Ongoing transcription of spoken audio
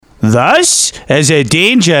This is a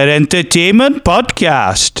Danger Entertainment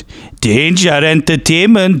podcast.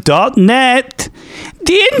 DangerEntertainment.net.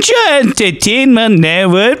 Danger Entertainment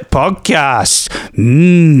Network podcast.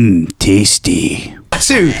 Tasty.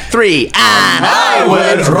 2, 3, and I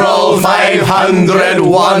would roll 500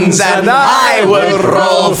 ones, and I would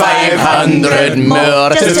roll 500 more,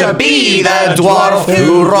 just to be the dwarf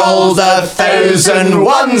who rolled 1,000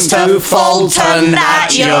 ones to Fulton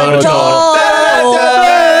at your door.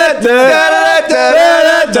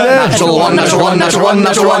 Natural one, natural one, natural one,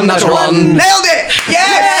 natural one, natural one. Nailed it!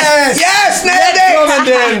 Yes! Yes, nailed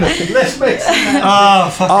it! Let's mix.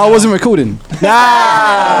 I wasn't recording.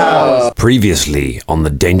 No! Previously on the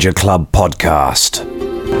Danger Club podcast.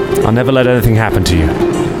 I'll never let anything happen to you.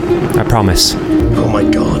 I promise. Oh my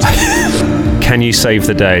god. Can you save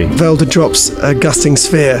the day? Velda drops a gusting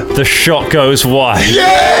sphere. The shot goes wide.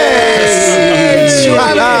 Yes!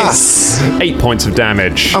 8 points of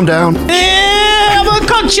damage. I'm down. I'm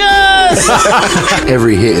unconscious!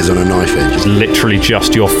 Every hit is on a knife edge. It's literally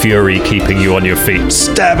just your fury keeping you on your feet.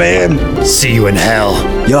 Stab him! See you in hell.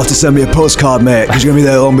 You'll have to send me a postcard, mate, because you're going to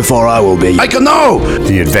be there long before I will be. I can know!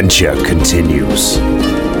 The adventure continues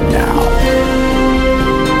now.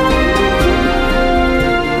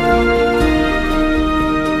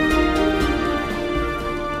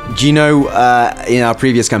 Do you know, in our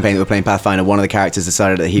previous campaign that we're playing Pathfinder, one of the characters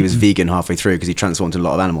decided that he was vegan halfway through because he transformed into a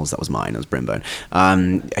lot of animals. That was mine. That was Brimbone.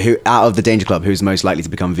 Who out of the Danger Club, who's most likely to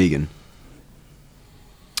become vegan?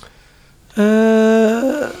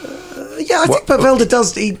 Yeah, I think but Velda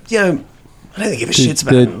does, I don't think he gives a shit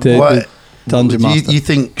about him. What? Dungeon Master. You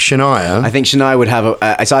think Shania? I think Shania would have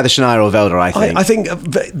it's either Shania or Velda, I think. I think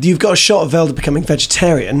you've got a shot of Velda becoming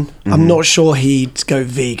vegetarian. Mm-hmm. I'm not sure he'd go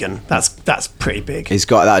vegan. That's pretty big. He's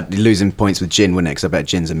got that losing points with Jin, wouldn't it? Because I bet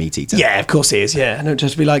Jin's a meat eater. Yeah, of course he is, yeah. And it would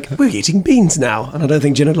just be like, we're eating beans now. And I don't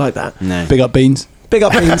think Jin would like that. No. Big up beans. Big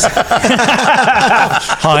up beans.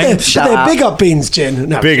 Hi. They're big up beans, Jin.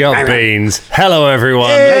 No. Big up beans. Hello, everyone.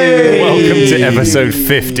 Welcome to episode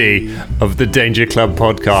 50 of the Danger Club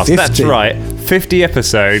podcast. 50. That's right, 50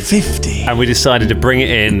 episodes. 50. And we decided to bring it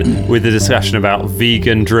in with a discussion about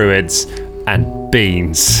vegan druids and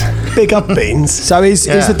beans. Big up beans. So is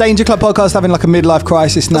the Danger Club podcast having like a midlife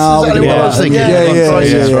crisis now? That's exactly what I was thinking.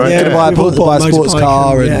 Going to buy a sports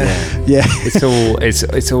car.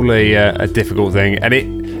 It's all a difficult thing, and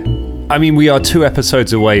we are 2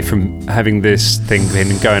 episodes away from having this thing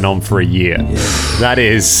been going on for a year. That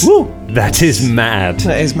is mad.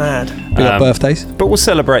 That is mad. Big up birthdays. But we'll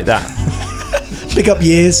celebrate that. Big up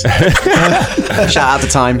years. Shout out to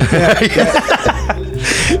time.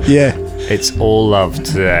 Yeah. It's all love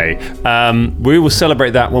today. We will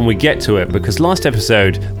celebrate that when we get to it, because last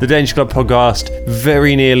episode, the Danger Club podcast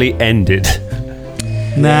very nearly ended.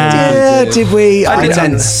 Yeah, did we? It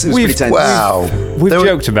was pretty tense. Wow. We've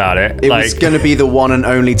joked about it. It was going to be the one and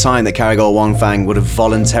only time that Caragor Wongfang would have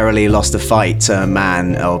voluntarily lost a fight to a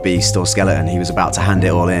man or beast or skeleton. He was about to hand it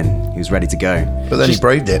all in. He was ready to go. But then he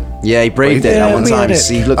braved it. Yeah, he braved it at one time.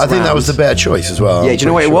 He looked I think around. that was the better choice as well. Yeah, do you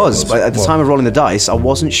know what it was? At the time of rolling the dice, I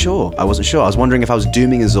wasn't sure. I was wondering if I was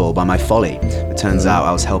dooming us all by my folly. It turns out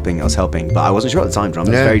I was helping, but I wasn't sure at the time, Drum.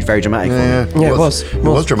 It was very, very dramatic for me. Yeah, it was. It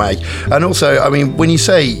was dramatic. And also, when you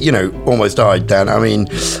say, almost died, Dan,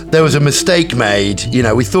 there was a mistake made.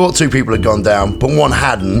 We thought 2 people had gone down, but one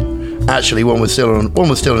hadn't. Actually, one was still on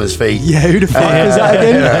his feet. Yeah, who the fuck is that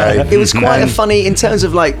again? It was quite a funny, in terms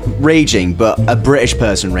of like raging, but a British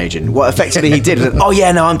person raging. What effectively he did was,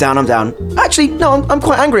 I'm down. Actually, no, I'm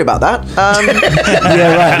quite angry about that.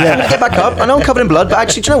 Get back up. I know I'm covered in blood, but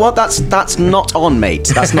actually, do you know what? That's not on, mate.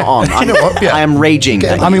 That's not on. You know what? Yeah. I am raging.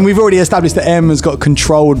 We've already established that M has got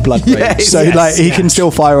controlled blood rage, so he can still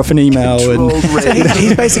fire off an email.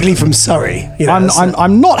 He's basically from Surrey.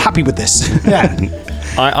 I'm not happy with this. Yeah.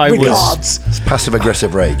 I It's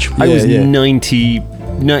passive-aggressive rage. I was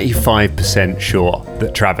 95% sure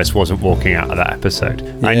that Travis wasn't walking out of that episode.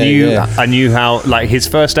 I knew how, his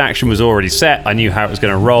first action was already set. I knew how it was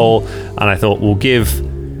going to roll, and I thought we'll give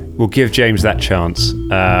James that chance.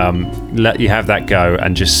 Let you have that go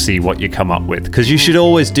and just see what you come up with, because you should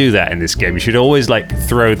always do that in this game. You should always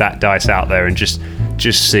throw that dice out there and just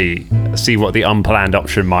see what the unplanned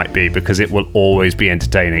option might be, because it will always be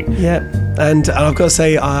entertaining. Yeah, and I've got to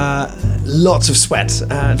say, lots of sweat,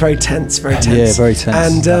 very tense. Yeah, very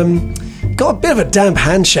tense. And got a bit of a damp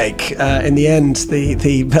handshake in the end,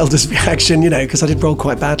 the Velda's reaction, because I did roll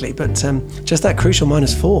quite badly, but just that crucial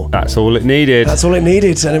 -4. That's all it needed.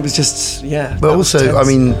 And it was just, But also,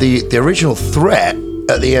 the original threat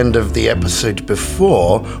at the end of the episode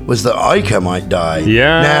before was that Ica might die.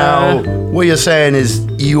 Yeah. Now, what you're saying is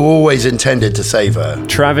you always intended to save her.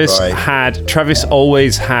 Travis right?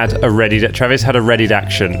 always had a readied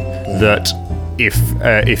action that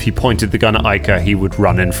if he pointed the gun at Ica, he would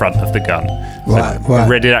run in front of the gun. Right. A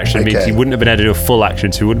readied action means he wouldn't have been able to do a full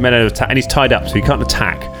action, so he wouldn't have been able to attack. And he's tied up, so he can't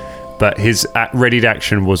attack. But his readied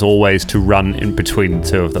action was always to run in between the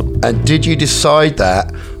two of them. And did you decide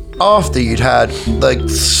that after you'd had the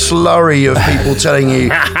slurry of people telling you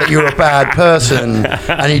that you're a bad person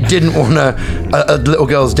and you didn't want a little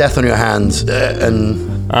girl's death on your hands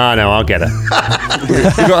No, I'll get her.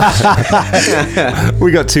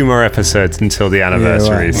 we got 2 more episodes until the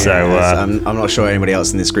anniversary, I'm not sure anybody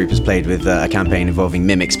else in this group has played with a campaign involving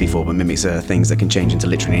mimics before, but mimics are things that can change into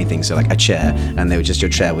literally anything. So like a chair, and your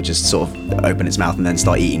chair would just sort of open its mouth and then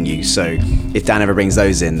start eating you. So if Dan ever brings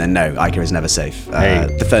those in, then no, Ica is never safe.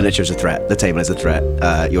 The furniture is a threat. The table is a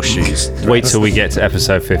threat. Your shoes. Wait till we get to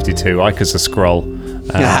episode 52. Ica's a scroll.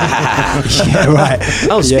 Yeah, right.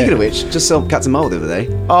 Oh, speaking of which, just saw Captain Marvel the other day.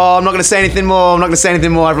 Oh, I'm not going to say anything more.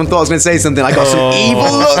 Everyone thought I was going to say something. I got some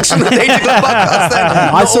evil looks from the Danger Club podcast then.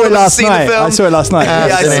 I saw it last night.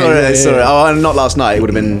 Yeah, I saw it. Oh, not last night. It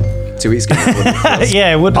would have been 2 weeks ago.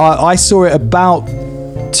 Yeah, it would. I saw it about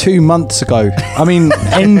 2 months ago. I mean,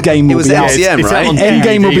 Endgame will be out. MCM, right?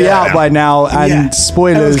 Endgame will be out by now, and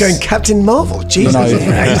spoilers. I was going Captain Marvel. Jesus.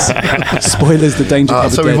 Spoilers. The Danger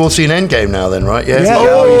Club. So we've all seen Endgame now, then, right? Yeah.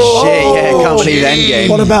 Oh shit! Yeah, can't believe Endgame.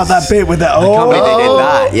 What about that bit with that? I can't believe they did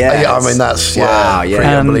that. Yeah. Yeah, I mean that's wow. pretty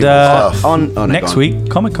Yeah. unbelievable stuff. Next week,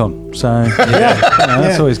 Comic-Con. So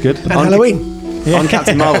that's always good. And Halloween. On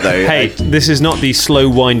Captain Marvel, though. Hey, this is not the slow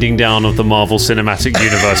winding down of the Marvel Cinematic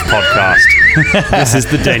Universe podcast. This is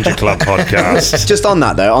the Danger Club podcast. Just on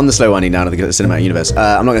that, though, on the slow winding down of the Cinematic Universe,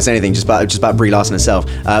 I'm not going to say anything just about Brie Larson herself.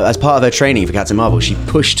 As part of her training for Captain Marvel, she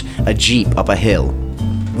pushed a Jeep up a hill.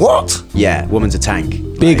 What? Yeah, woman's a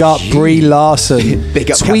tank. Big up Brie Larson. Big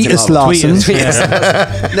up Tweet Captain us, Marvel.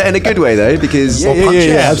 Larson. No, in a good way, though, because...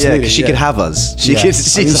 absolutely. She could have us. She's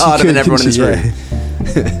she harder could, than everyone in this couldn't she? room.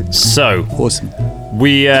 So, Awesome.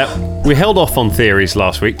 we held off on theories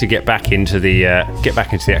last week to get back into the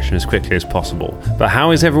action as quickly as possible. But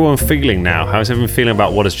how is everyone feeling now? How is everyone feeling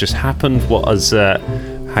about what has just happened? What has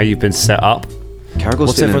how you've been set up?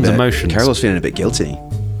 What's everyone's emotions? Caragor's feeling a bit guilty.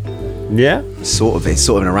 Yeah. It's sort of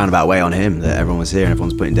in a roundabout way on him that everyone was here and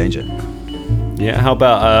everyone's put in danger. Yeah. How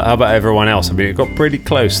about everyone else? I mean, it got pretty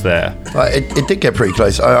close there. It did get pretty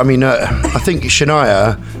close. I think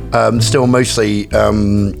Shania still mostly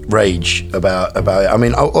rage about it. I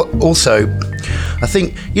mean, also, I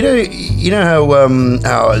think you know how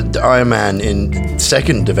Iron Man in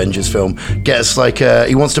second Avengers film gets like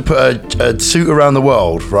he wants to put a suit around the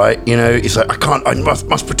world, right? You know, he's like, I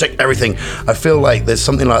must protect everything. I feel like there's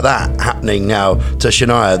something like that happening now to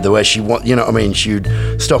Shania, the way she she'd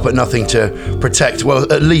stop at nothing to protect.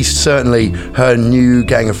 Well, at least certainly her new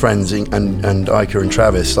gang of friends and Ica and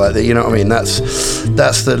Travis, like you know what I mean.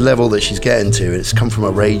 That's the level that she's getting to. It's come from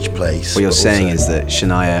a rage place. What you're saying is that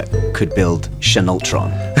Shania could build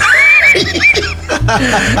Shanultron.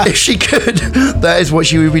 If she could, that is what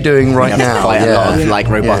she would be doing right now. Fight a lot of like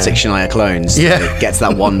robotic Shania clones. To get to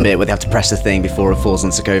that one bit where they have to press the thing before it falls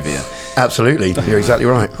on Sokovia. Absolutely, you're exactly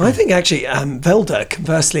right. I think actually Velda,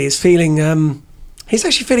 conversely, is feeling. He's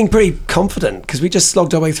actually feeling pretty confident because we just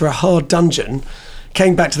slogged our way through a hard dungeon,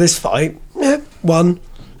 came back to this fight, won.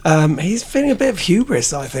 He's feeling a bit of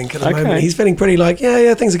hubris, I think, at the moment. He's feeling pretty like,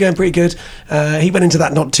 things are going pretty good. He went into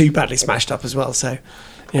that not too badly smashed up as well, so,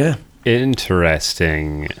 yeah.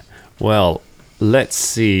 Interesting. Well, let's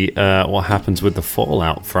see what happens with the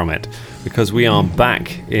fallout from it, because we are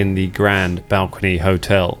back in the Grand Balcony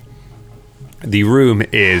Hotel. The room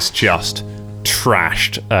is just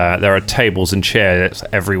trashed. There are tables and chairs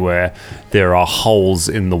everywhere. There are holes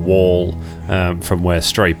in the wall from where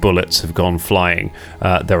stray bullets have gone flying.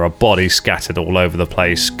 There are bodies scattered all over the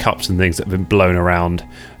place, cups and things that have been blown around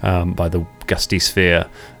by the gusty sphere.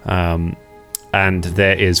 And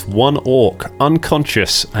there is one orc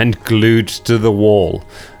unconscious and glued to the wall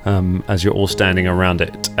as you're all standing around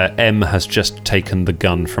it. M has just taken the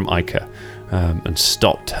gun from Ica and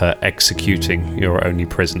stopped her executing your only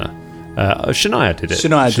prisoner. Shania did it.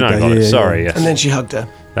 Shania did got it. Sorry. Yes. And then she hugged her.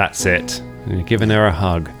 That's it. And you're giving her a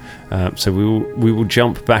hug. So we will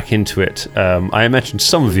jump back into it. I imagine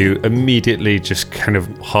some of you immediately just kind of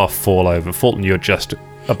half fall over. Fulton, you're just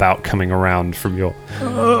about coming around from your...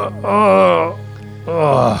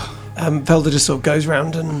 Velda just sort of goes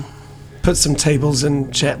round and puts some tables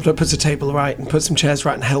and puts a table right and puts some chairs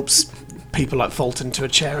right and helps people like Fulton to a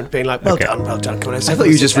chair and being like, well done. Come on, I thought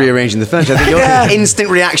you were just rearranging the furniture. I think your instant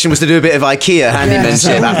reaction was to do a bit of IKEA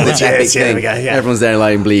handymanship after the epic thing. We go, Everyone's there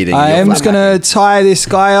lying bleeding. I am just going to tie this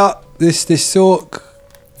guy up, this orc.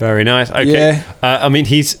 Very nice. Okay. Yeah. I mean,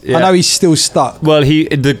 he's. I know he's still stuck. Well,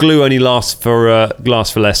 the glue only lasts for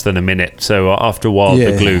less than a minute. So after a while,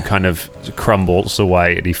 the glue kind of crumbles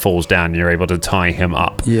away and he falls down. And you're able to tie him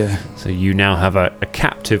up. Yeah. So you now have a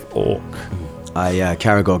captive orc.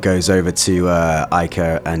 Caragor goes over to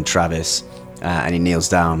Ica and Travis, and he kneels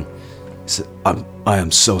down. I am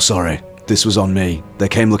so sorry. This was on me. They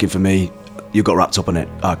came looking for me. You got wrapped up in it.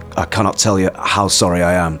 I cannot tell you how sorry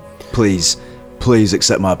I am. Please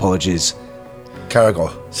accept my apologies.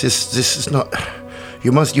 Caragor, this is not...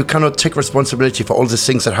 You cannot take responsibility for all the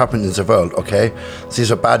things that happen in the world, okay?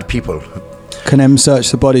 These are bad people. Can M search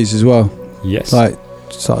the bodies as well? Yes. Like,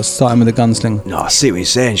 starting with a gunsling. No, I see what you're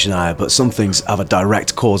saying, Shania, but some things have a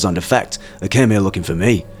direct cause and effect. They came here looking for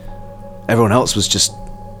me. Everyone else was just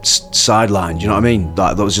sidelined, you know what I mean?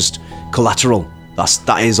 That was just collateral.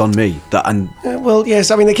 That is on me. well, yes,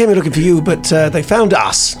 I mean, they came here looking for you, but they found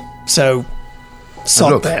us, so...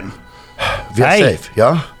 Sod them. We're safe,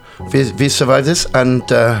 yeah? We survived this, and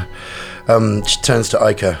she turns to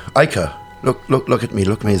Ica. Ica, look at me,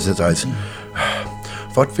 look me in the eyes.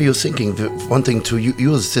 What were you thinking, wanting to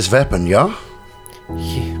use this weapon, yeah?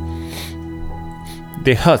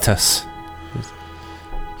 They hurt us.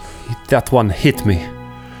 That one hit me.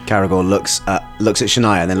 Caragor looks at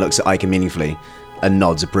Shania and then looks at Ica meaningfully and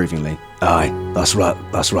nods approvingly. Aye, that's right,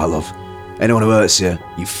 love. Anyone who hurts you,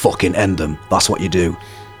 you fucking end them. That's what you do.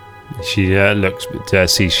 She looks, but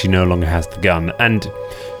sees she no longer has the gun and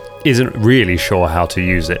isn't really sure how to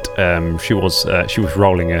use it. She was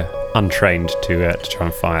rolling untrained to try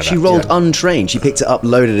and fire that. She rolled untrained. She picked it up,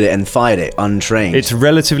 loaded it, and fired it untrained. It's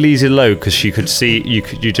relatively easy to load because she could see you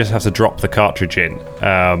just have to drop the cartridge in,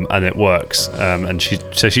 and it works. And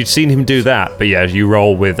she'd seen him do that, but yeah, you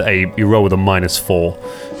roll with a -4.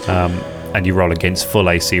 And you roll against full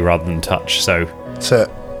AC rather than touch, so...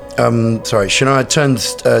 sorry, Shania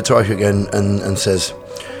turns to Ike again and says,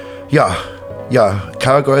 Yeah,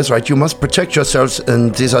 Caragor is right. You must protect yourselves,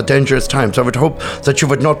 and these are dangerous times. I would hope that you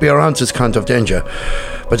would not be around this kind of danger.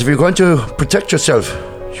 But if you're going to protect yourself,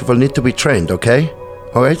 you will need to be trained, okay?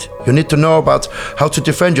 All right? You need to know about how to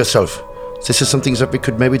defend yourself. This is something that we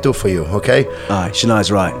could maybe do for you, okay? Aye, Shania's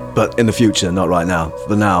right, but in the future, not right now.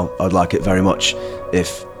 For now, I'd like it very much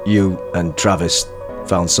if you and Travis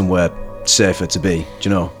found somewhere safer to be, do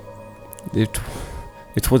you know?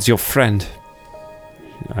 It was your friend,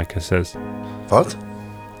 Ica says. What?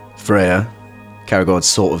 Freya. Caragor's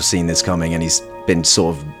sort of seen this coming and he's been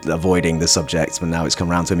sort of avoiding the subject, but now it's come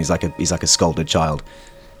round to him. He's like a scolded child.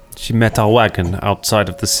 She met our wagon outside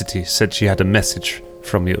of the city, said she had a message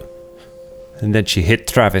from you. And then she hit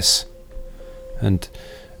Travis and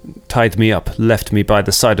tied me up, left me by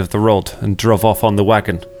the side of the road, and drove off on the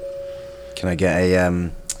wagon. Can I get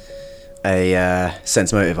a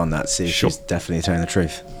sense motive on that? See if she's definitely telling the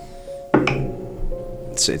truth.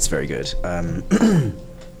 It's very good.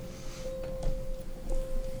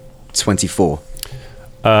 24.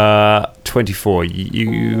 24.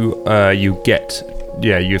 You get.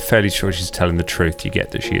 Yeah, you're fairly sure she's telling the truth. You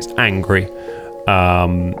get that she is angry,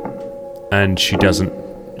 and she doesn't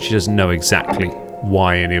know exactly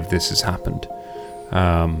why any of this has happened.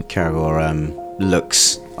 Caragor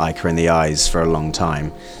looks Ica in the eyes for a long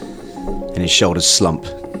time, and his shoulders slump,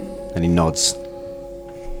 and he nods.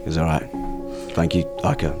 He's all right. Thank you,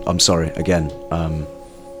 Ica. I'm sorry again.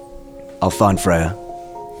 I'll find Freya.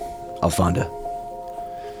 I'll find her.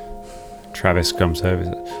 Travis comes over.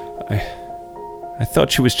 I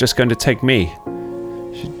thought she was just going to take me.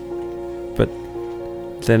 But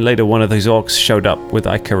then later one of those orcs showed up with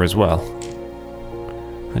Ica as well.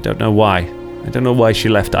 I don't know why. I don't know why she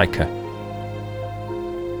left Ica.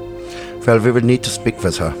 Well, we will need to speak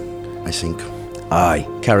with her, I think. Aye.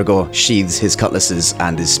 Caragor sheathes his cutlasses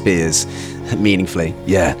and his spears meaningfully.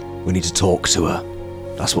 Yeah, we need to talk to her.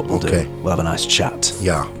 That's what we'll do. We'll have a nice chat.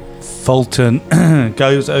 Yeah. Fulton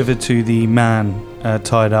goes over to the man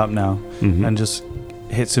tied up now and just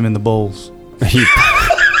hits him in the balls.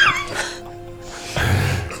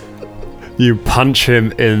 You punch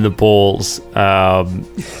him in the balls.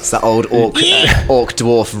 It's that old orc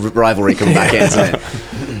dwarf rivalry coming back in, isn't it?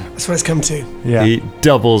 That's what it's come to. Yeah. He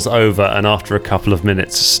doubles over and after a couple of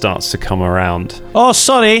minutes starts to come around. Oh,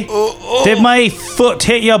 sorry. Did my foot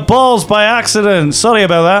hit your balls by accident? Sorry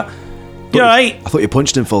about that. You alright? I thought you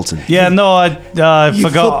punched him, Fulton. Yeah, no, I You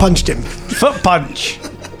forgot. foot punched him. Foot punch.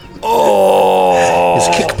 It's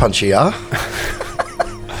kick punchy, yeah?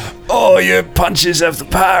 Oh, your punches have the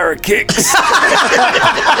power of kicks.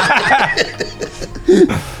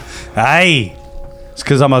 Aye. It's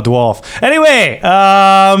because I'm a dwarf. Anyway,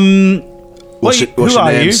 What's your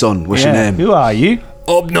name, son? What's your name? Who are you?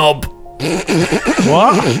 Obnob.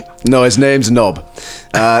 What? No, his name's Nob.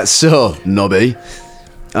 So, Nobby,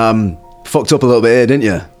 fucked up a little bit here, didn't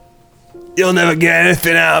you? You'll never get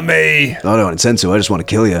anything out of me. I don't intend to. I just want to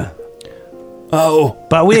kill you. Oh.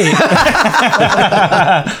 But wait.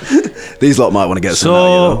 These lot might want to get some out,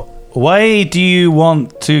 So, why do you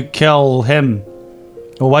want to kill him?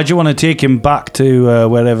 Or why do you want to take him back to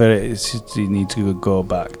wherever it is he needs to go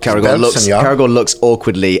back? Caragor looks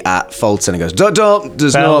awkwardly at Fulton and goes, don't,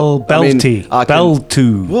 there's no...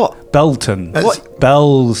 Beltu. What? Belton. What?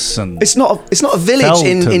 Belson. It's not a village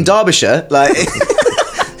in Derbyshire. Like...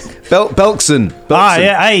 Belkson.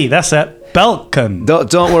 Aye, that's it. Belkin.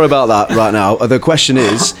 Don't worry about that right now. The question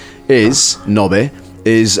is Nobby,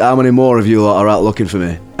 how many more of you lot are out looking for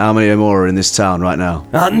me? How many more are in this town right now?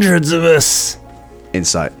 Hundreds of us.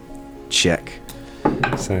 Insight. Check.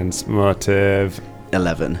 Sense motive.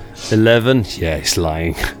 11. 11? Yeah, he's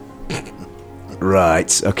lying.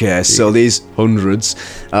 Right. Okay. So these hundreds.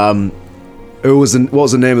 What was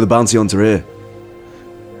the name of the bounty hunter here?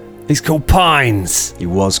 He's called Pines. He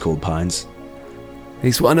was called Pines.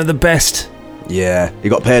 He's one of the best. Yeah. He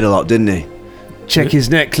got paid a lot, didn't he? Check his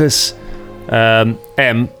necklace.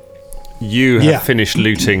 You have finished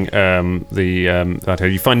looting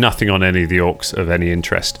you find nothing on any of the orcs of any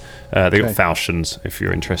interest. They got falchions if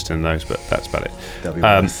you're interested in those, but that's about it.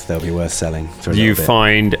 They'll be worth selling. For you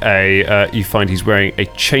find he's wearing a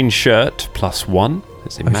chain shirt +1.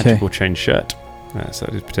 It's a magical chain shirt, so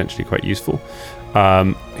that is potentially quite useful.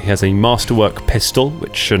 He has a masterwork pistol,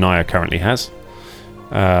 which Shania currently has.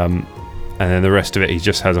 And then the rest of it, he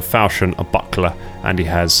just has a falchion, a buckler, and he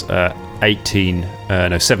has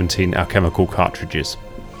 17 alchemical cartridges.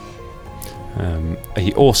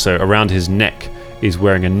 He also, around his neck, is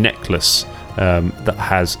wearing a necklace that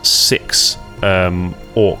has 6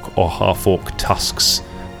 orc or half-orc tusks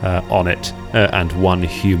on it, and 1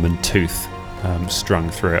 human tooth strung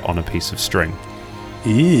through it on a piece of string.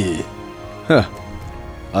 Yeah. Huh.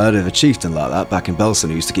 I heard of a chieftain like that back in Belson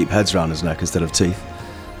who used to keep heads around his neck instead of teeth.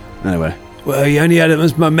 Anyway. Well, you only had them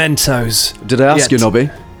as mementos. Did I ask you, Nobby?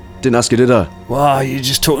 Didn't ask you, did I? Well, you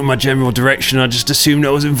just talked in my general direction. I just assumed I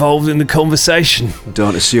was involved in the conversation.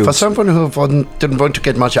 Don't assume. For someone who didn't want to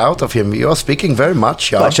get much out of him, you're speaking very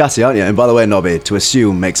much, yeah. Quite chatty, aren't you? And by the way, Nobby, to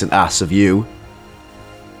assume makes an ass of you.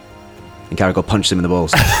 And Caragor punched him in the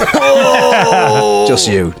balls. Just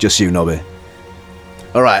you, Nobby.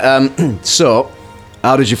 All right. So,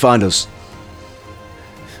 how did you find us?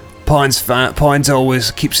 Pines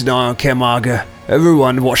always keeps an eye on Camarga.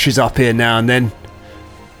 Everyone washes up here now and then.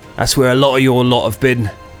 That's where a lot of your lot have been.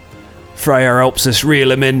 Freya helps us reel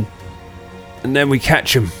them in, and then we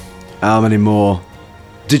catch them. How many more?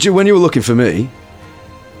 Did you, when you were looking for me,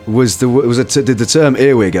 did the term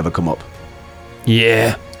earwig ever come up?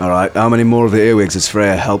 Yeah. All right. How many more of the earwigs has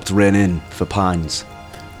Freya helped rein in for Pines?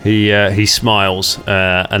 He smiles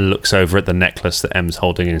and looks over at the necklace that M's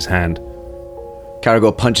holding in his hand.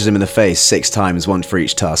 Caragor punches him in the face 6 times, 1 for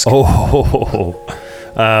each tusk. He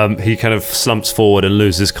kind of slumps forward and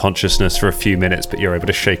loses consciousness for a few minutes, but you're able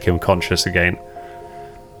to shake him conscious again.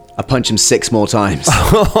 I punch him 6 more times.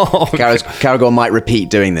 Caragor might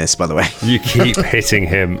repeat doing this, by the way. You keep hitting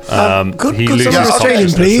him. He could loses someone restrain him,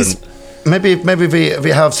 consciousness. please? Maybe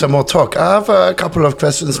we have some more talk. I have a couple of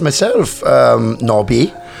questions myself,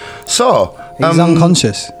 Nobby. So... He's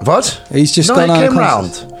unconscious. What? He's just gone he came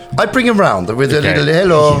unconscious. round. I bring him round with a little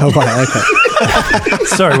hello. Oh, right, okay.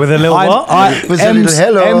 Sorry, with a little what? With a little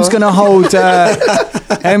hello. M's going to hold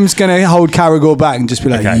Caragor back and just be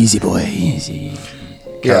like, easy boy, easy.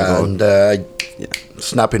 Yeah, and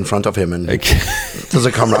snap in front of him and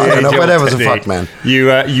doesn't come round. I don't know, whatever the fuck, man.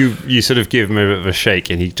 You sort of give him a bit of a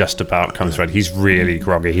shake and he just about comes around. He's really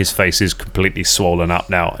groggy. His face is completely swollen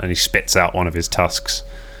up now and he spits out one of his tusks.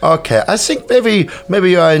 Okay, I think maybe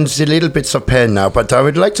you are in the little bits of pain now, but I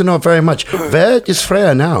would like to know very much. Where is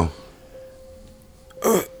Freya now?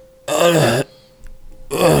 I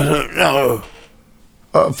don't know.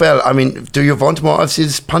 Well, I mean, do you want more of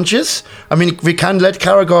these punches? I mean, we can let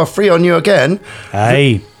Caragor free on you again.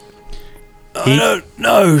 Aye. I don't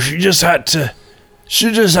know. She just had to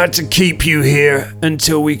keep you here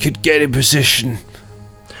until we could get in position.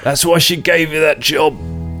 That's why she gave you that job.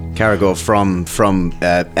 Caragor from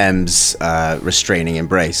M's restraining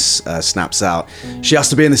embrace snaps out. She has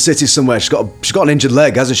to be in the city somewhere. She's got an injured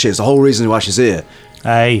leg, hasn't she? It's the whole reason why she's here.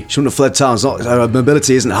 Aye. She wouldn't have fled town. Her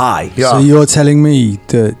mobility isn't high. Yeah. So you're telling me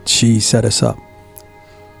that she set us up?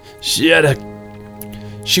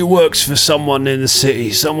 She works for someone in the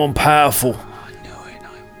city, someone powerful.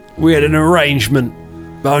 We had an arrangement,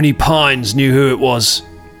 but only Pines knew who it was.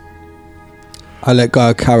 I let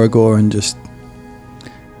go of Caragor and just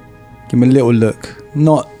give him a little look.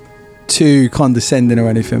 Not too condescending or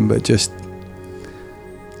anything, but just...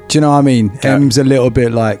 Do you know what I mean? M's a little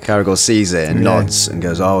bit like... Caragor sees it and nods and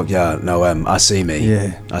goes, "Oh, yeah, no, I see me.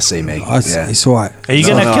 Yeah. I see me. It's all right. Are you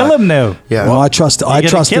going to kill him now? Yeah. Well, I trusted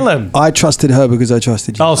kill him? I trusted her because I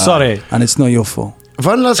trusted you. Oh, sorry. And it's not your fault.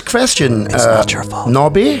 One last question. It's not your fault.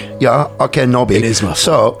 Nobby? Yeah, okay, Nobby. It is my fault.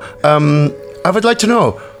 So, I would like to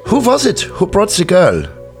know, who was it who brought the girl?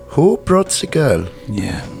 Who brought the girl?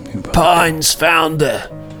 Yeah. Pines found her.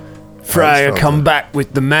 Freya come back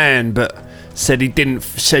with the man, but said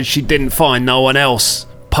she didn't find no one else.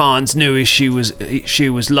 Pines knew she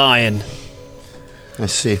was lying. I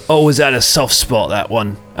see. Always had a soft spot, that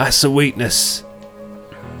one. That's a weakness.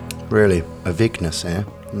 Really, a weakness, eh?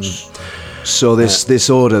 So this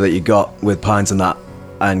order that you got with Pines and that,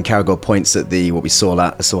 and Caragor points at what we saw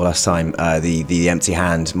last time, the empty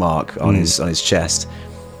hand mark on his chest.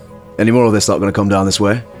 Any more of this not going to come down this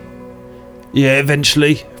way? Yeah,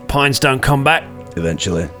 eventually. Pines don't come back.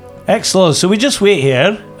 Eventually. Excellent. So we just wait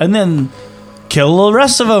here and then kill the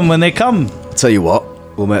rest of them when they come. I'll tell you what,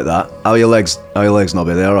 we'll make that. How are your legs,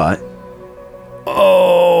 Nobby? They all right?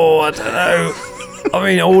 Oh, I don't know. I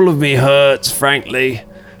mean, all of me hurts, frankly.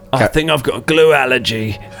 I think I've got a glue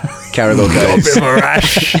allergy. Caragor Got a goes. bit of a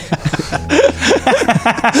rash.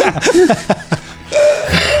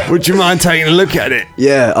 Would you mind taking a look at it?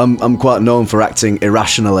 Yeah, I'm quite known for acting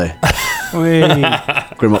irrationally.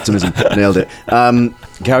 Grim optimism. Nailed it.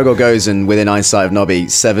 Caragor goes and, within eyesight of Nobby,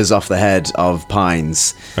 severs off the head of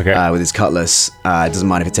Pines with his cutlass. Doesn't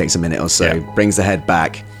mind if it takes a minute or so. Yeah. Brings the head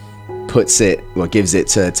back, gives it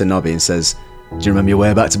to Nobby and says, "Do you remember your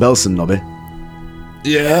way back to Belson, Nobby?"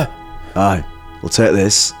 Yeah. Aye. We'll take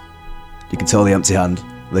this. You can tell the empty hand.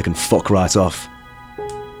 They can fuck right off.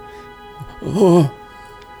 Oh,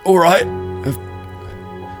 all right.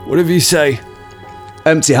 Whatever you say.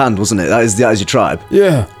 Empty hand, wasn't it? That is your tribe?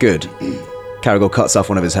 Yeah. Good. Caragor cuts off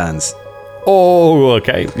one of his hands. Oh,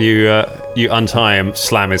 okay. You untie him,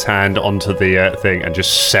 slam his hand onto the thing, and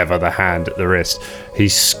just sever the hand at the wrist. He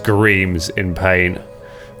screams in pain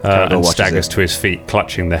and staggers to his feet,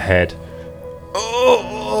 clutching the head.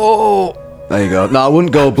 Oh! There you go. Now, I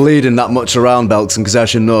wouldn't go bleeding that much around Belton, because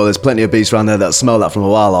as you know, there's plenty of beasts around there that smell that from a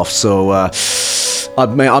while off, so...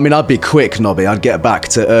 I'd be quick, Nobby. I'd get back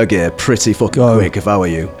to Urgir pretty fucking quick if I were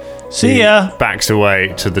you. See ya. Backs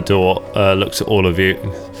away to the door, looks at all of you.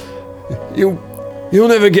 You'll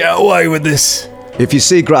never get away with this. If you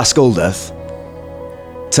see Grass Skuldeth,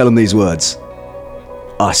 tell him these words.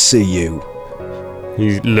 I see you.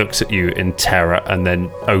 He looks at you in terror and then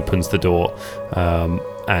opens the door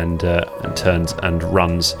and turns and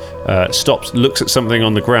runs. Stops, looks at something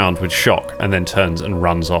on the ground with shock, and then turns and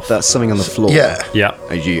runs off. That's something on the floor. Yeah. Yeah.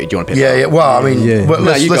 Do you want to pick Yeah, yeah. Well, I mean,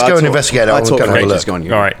 let's go and investigate it. I talk have a look. Go on,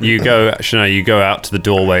 All right, you go, Shania, you go out to the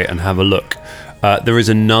doorway and have a look. There is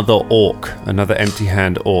another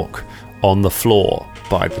empty-hand orc on the floor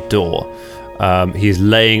by the door. He is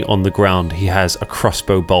laying on the ground. He has a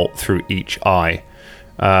crossbow bolt through each eye.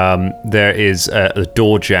 There is a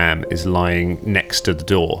door jamb is lying next to the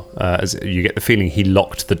door. As you get the feeling he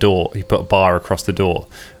locked the door. He put a bar across the door,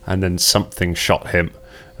 and then something shot him,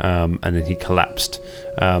 and then he collapsed.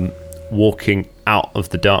 Walking out of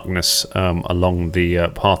the darkness along the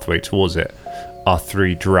pathway towards it are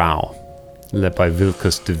 3 drow, led by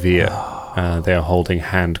Vilkus de Veer. They are holding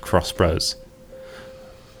hand crossbows.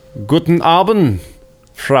 Guten Abend,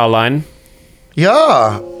 Fräulein.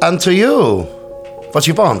 Yeah, and to you. What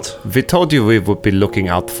you want? We told you we would be looking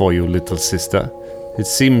out for you, little sister. It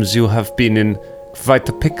seems you have been in quite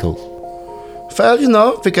a pickle. Well, you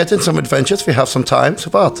know, we get in some adventures, we have some time, so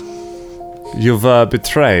what? You've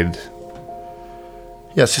betrayed.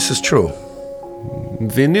 Yes, this is true.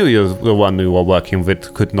 We knew you were the one you were working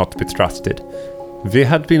with could not be trusted. We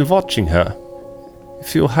had been watching her.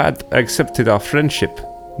 If you had accepted our friendship,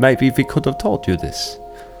 maybe we could have told you this.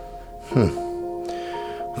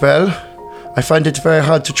 Well, I find it very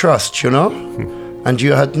hard to trust, you know? And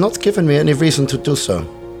you had not given me any reason to do so.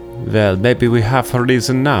 Well, maybe we have a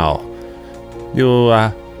reason now. You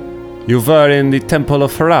were in the Temple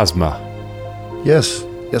of Pharasma. Yes,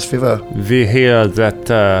 we were. We hear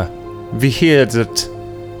that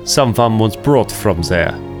someone was brought from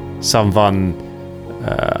there. Someone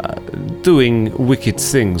doing wicked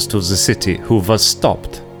things to the city who was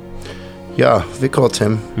stopped. Yeah, we caught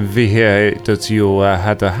him. We hear that you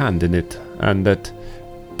had a hand in it, and that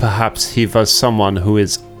perhaps he was someone who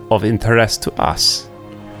is of interest to us.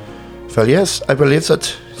 Well, yes, I believe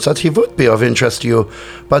that he would be of interest to you.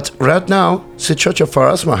 But right now, the Church of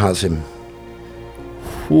Pharasma has him.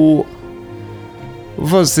 Who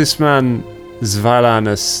was this man,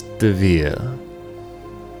 Zvalanus de Veer?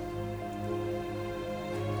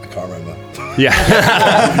 I can't remember. Yeah.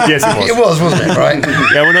 Yes, it was. It was, wasn't it? Right?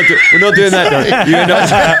 Yeah, we're not doing that.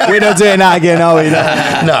 No. We're not doing that again, are we?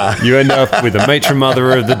 Nah. You end up with the matron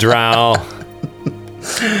mother of the drow.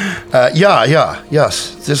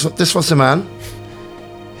 Yes. This was the man.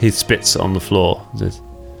 He spits on the floor. Says,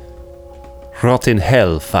 "Rot in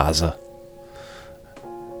hell, father.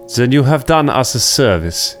 Then you have done us a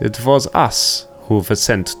service. It was us who were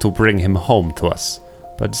sent to bring him home to us.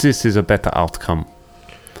 But this is a better outcome.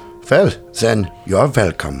 Well, then you are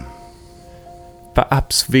welcome.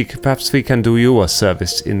 Perhaps we can do you a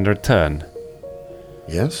service in return.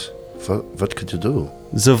 Yes? What could you do?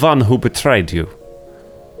 The one who betrayed you.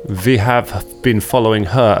 We have been following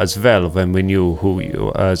her as well when we knew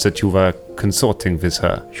that you were consorting with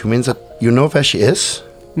her. You mean that you know where she is?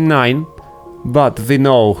 9. But we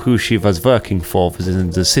know who she was working for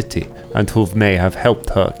within the city, and who may have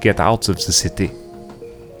helped her get out of the city.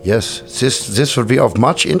 Yes, this will be of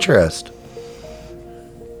much interest.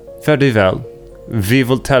 Very well. We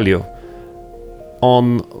will tell you.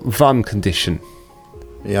 On one condition.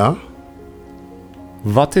 Yeah?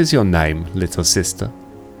 What is your name, little sister?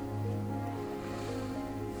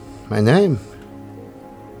 My name?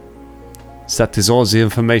 That is all the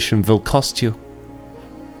information will cost you.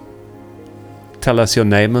 Tell us your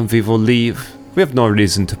name and we will leave. We have no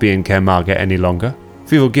reason to be in Kermarga any longer.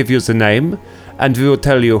 We will give you the name, and we will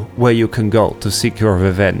tell you where you can go to seek your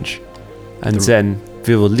revenge. And then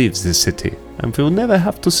we will leave this city, and we will never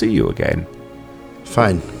have to see you again.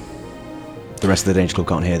 Fine. The rest of the Danger Club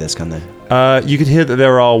can't hear this, can they? You can hear that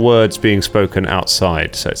there are words being spoken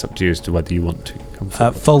outside, so it's up to you as to whether you want to come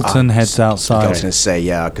forward. Fulton heads I outside. was going to say,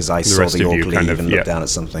 yeah, because I saw rest the of you orc kind leave of- and yeah. look down at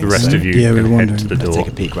something. The rest so of you Yeah, can we're head wondering. to the door. take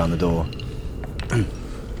a peek around the door.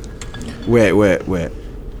 Wait.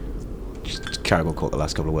 Caragor caught the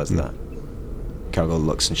last couple of words of that. Caragor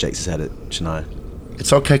looks and shakes his head at Shania.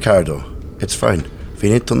 It's okay, Cardo. It's fine. We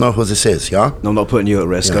need to know who this is, yeah? No, I'm not putting you at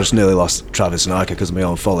risk. Yeah. I just nearly lost Travis and Ika because of my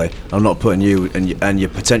own folly. I'm not putting you and your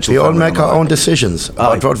potential. We all family make on our the own line. decisions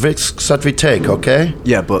about what risks that we take, okay?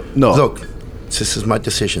 Yeah, but no. Look, this is my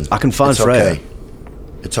decision. I can find it's Freya. okay.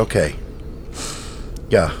 It's okay.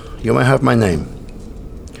 Yeah, you may have my name.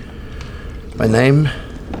 My name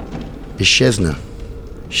is Shezna.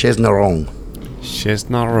 Shezna Wrong. She's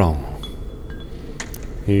not wrong.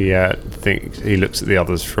 He looks at the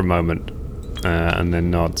others for a moment, and then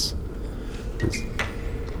nods.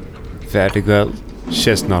 Very well.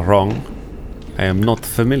 She's not wrong. I am not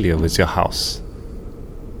familiar with your house,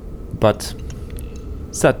 but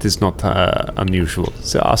that is not unusual.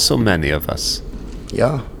 There are so many of us.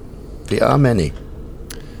 Yeah, there are many.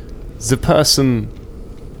 The person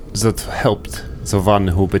that helped the one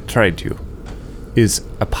who betrayed you is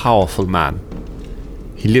a powerful man.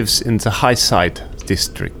 He lives in the Highside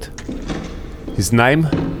district. His name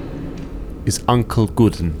is Uncle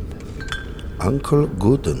Gooden. Uncle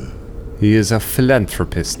Gooden. He is a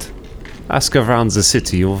philanthropist. Ask around the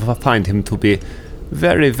city, you will find him to be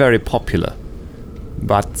very, very popular.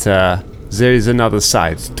 But there is another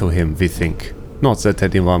side to him, we think. Not that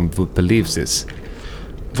anyone would believe this.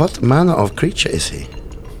 What manner of creature is he?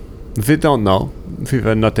 We don't know. We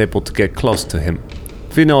were not able to get close to him.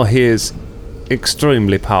 We know he is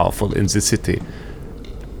extremely powerful in the city.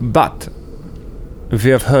 But we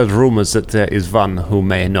have heard rumors that there is one who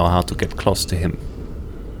may know how to get close to him.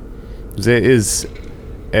 There is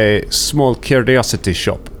a small curiosity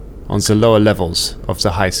shop on the lower levels of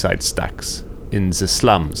the Highside stacks in the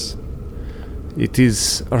slums. It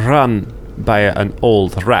is run by an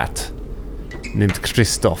old rat named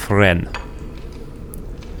Christoph Wren.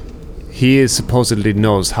 He supposedly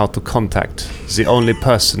knows how to contact the only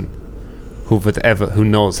person who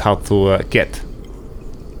knows how to get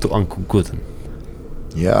to Uncle Gooden.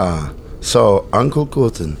 Yeah. So, Uncle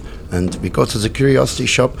Gooden. And we go to the curiosity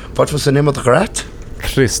shop. What was the name of the rat?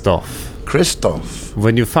 Christoph. Christoph.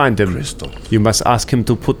 When you find him, Christoph. you must ask him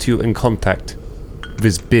to put you in contact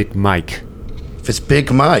with Big Mike. It's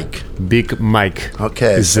Big Mike. Big Mike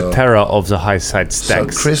Okay, is so- the terror of the Highside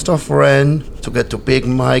stacks. So, Christoph Wren to get to Big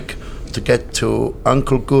Mike, to get to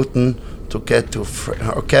Uncle Gooden, to get to...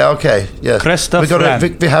 Okay, yeah. Christoph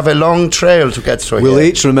Wren. We have a long trail to get through We'll here.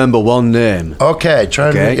 each remember one name. Okay, try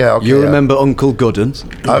and... Okay? Yeah, okay. You yeah. remember Uncle Gooden.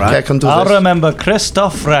 Okay, I can do I'll this. remember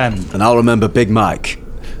Christoph Wren. And I'll remember Big Mike.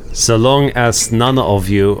 So long as none of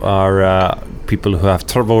you are people who have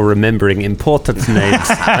trouble remembering important names,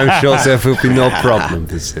 I'm sure there will be no problem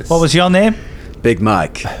with this. What was your name? Big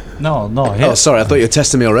Mike. No, Oh, sorry, I thought you were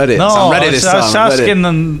testing me already. No, I'm ready this time. I was asking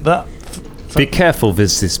them that. Be careful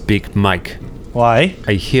with this Big Mike. Why?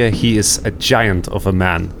 I hear he is a giant of a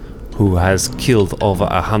man who has killed over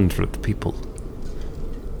 100 people.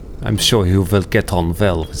 I'm sure you will get on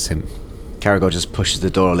well with him. Caragor just pushes the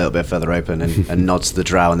door a little bit further open and nods to the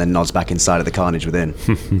drow and then nods back inside of the carnage within.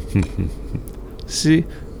 See,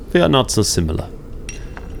 we are not so similar.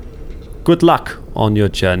 Good luck on your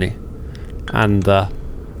journey. And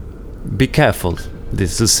be careful,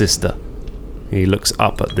 this is sister. He looks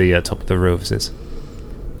up at the top of the roof and says,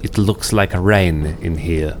 it looks like rain in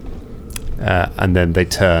here. And then they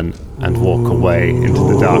turn and walk away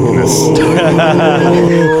into the darkness.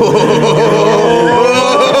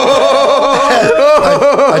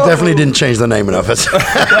 I definitely didn't change the name enough.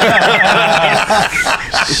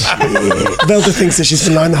 Velda thinks that she's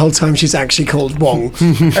been lying the whole time. She's actually called Wong.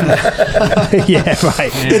 Yeah,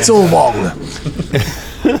 right. It's all Wong.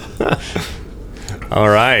 All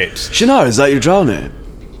right. Shania, is that your drow name?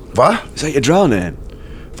 What? Is that your drow name?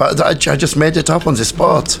 I just made it up on the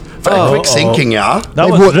spot. Very quick thinking, yeah. That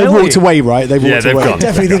was They really... walked away, right? They walked they've away. gone.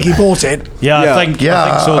 Definitely think he bought it. Yeah, Yeah. I think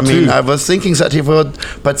Yeah, so I mean, too. I was thinking that he would,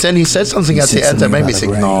 but then he said something at the end that made me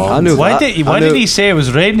think, no. I knew Why that. did he say it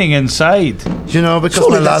was raining inside? You know, because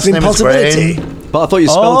Surely my that's last an name is impossibility. Rain. But I thought you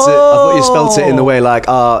spelled it. I thought you spelled it in the way like,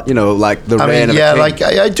 like the I rain mean, of yeah, a king. like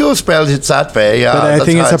I do spell it that way. Yeah, But I that's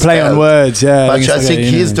think how it's a play on spelled. words, yeah. But I it's think like,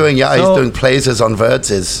 he's doing, So- he's doing places on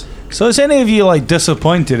verses. So is any of you like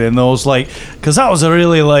disappointed in those because that was a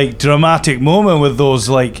really dramatic moment with those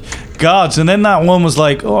guards, and then that one was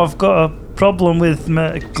like, oh, I've got a problem with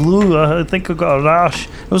my glue, I think I've got a rash.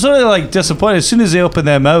 It was really disappointed as soon as they opened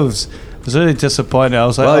their mouths. I was really disappointed. I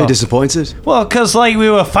was like, Why are oh. you disappointed? Well, because we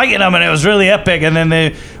were fighting them and it was really epic, and then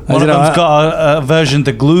one of them's got a aversion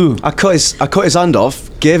to glue. I cut his hand off,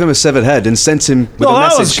 gave him a severed head, and sent him with Well, a that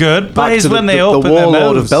message. was good, but back it's to when they the open their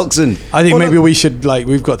warlord of mouths. Belkzen. I think maybe we should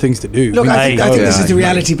we've got things to do. Look, I think this yeah. is the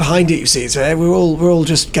reality behind it. You see, it's, we're all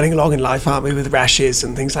just getting along in life, aren't we, with rashes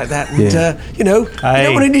and things like that. And you don't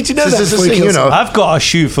really need to know This that is the before you thing, kill you know. someone. I've got a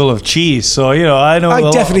shoe full of cheese, so I know.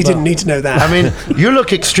 I definitely didn't need to know that. I mean, you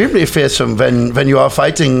look extremely fearsome when you are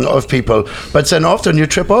fighting of people, but then often you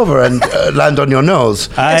trip over and land on your nose.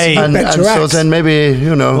 Aye. And Bet your so axe. then maybe,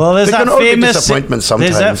 Well, there's there that can all be famous disappointment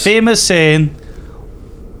sometimes. There's that famous saying,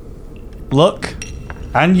 look,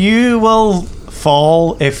 and you will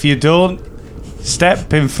fall if you don't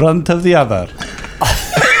step in front of the other.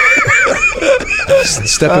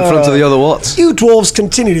 Step in front of the other what? You dwarves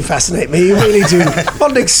continue to fascinate me. You really do.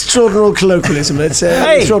 What an extraordinary colloquialism. It's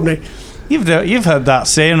extraordinary. You've heard that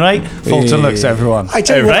saying, right? Fulton looks at everyone. I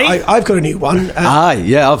tell you what, right? I've got a new one. Aye,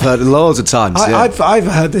 yeah, I've heard it loads of times. Yeah. I've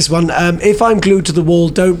heard this one. If I'm glued to the wall,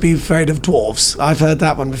 don't be afraid of dwarves. I've heard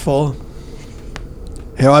that one before.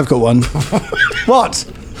 Here, I've got one. What?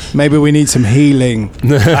 Maybe we need some healing.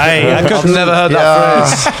 I I've never heard that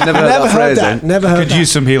phrase. Never heard Never that heard phrase. that. Never heard could that.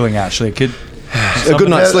 use some healing, actually. Could A good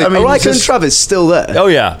night's sleep. I mean, Are Riker and just- Travis still there? Oh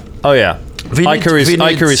yeah. Iker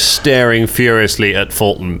need- is staring furiously at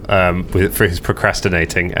Fulton for his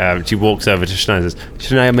procrastinating. She walks over to Shania and says,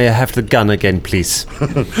 Shania, may I have the gun again, please?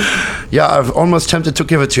 Yeah, I've almost tempted to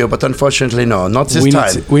give it to you, but unfortunately, no, not this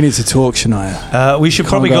time. We need to talk, Shania. we should Can't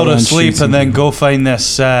probably go go to around sleep shooting and then people. go find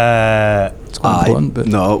this It's quite important, but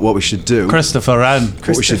No, what we should do. Christopher Wren.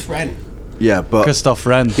 What we should, Friend. yeah, but Christoph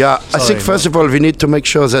Wren. Yeah, I Sorry. think first of all we need to make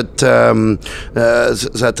sure that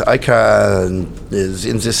that Ica is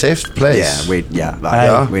in the safe place. we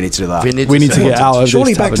need to do that. We we need to get out of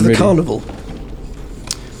Surely this back to tavern, the really. carnival.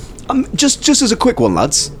 Just as a quick one,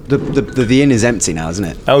 lads. The inn is empty now, isn't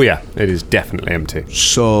it? Oh yeah, it is definitely empty.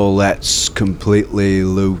 So let's completely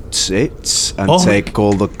loot it and Oh. take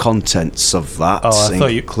all the contents of that, Oh, I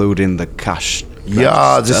thought you- including the cash.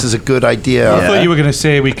 Yeah, register. this is a good idea. I thought you were going to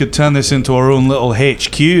say we could turn this into our own little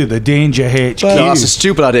HQ, the Danger HQ. No, that's a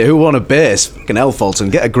stupid idea. Who want a base? Fucking hell, Fulton,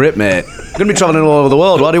 get a grip, mate. You're gonna be travelling all over the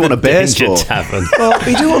world. Why do you want a base Danger for? Tavern. Well,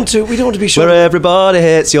 we don't want to be sure. Where everybody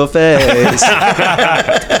hates your face.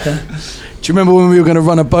 Do you remember when we were going to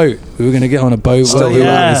run a boat? We were going to get on a boat. Still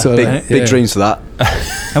yeah. big dreams for that.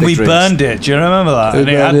 And we dreams. burned it. Do you remember that? We And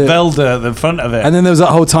it had burned it. Velda at the front of it. And then there was that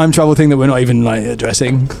whole time travel thing that we're not even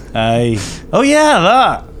addressing. Aye. Oh yeah,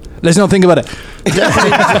 that. Let's not think about it.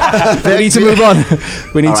 We need to move on.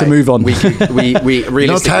 We need to move on. We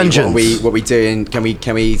realistically, tangents. what we doing? Can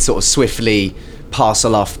we sort of swiftly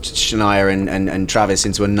parcel off Shania and Travis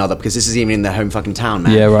into another, because this is even in their home fucking town,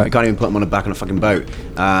 man. Yeah, right. We can't even put them back on a fucking boat.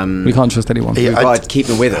 We can't trust anyone. We've got to keep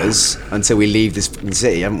them with us until we leave this fucking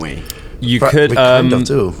city, haven't we? You Right, could we kind of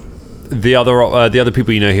do. the other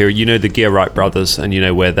people you know here. You know the Gearwright brothers, and you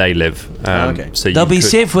know where they live. Okay. So you They'll be could-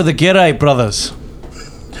 safe with the Gearite brothers.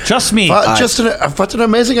 Trust me. What an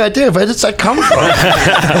amazing idea. Where did that come from?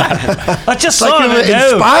 I just Like saw you were it now.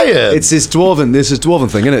 inspired. It's this dwarven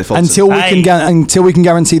thing, isn't it? Fulton? Until we can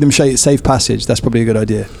guarantee them safe passage, that's probably a good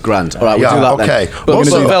idea. Grand. All right, we'll Yeah, do that okay. then. But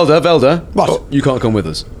Also- Velda, What? you can't come with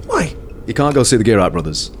us. Why? You can't go see the Gearite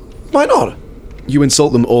brothers. Why not? You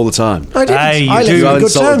insult them all the time. I didn't. Aye, you I do. left You you have on good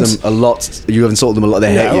insulted terms. them a lot. You have insulted them a lot.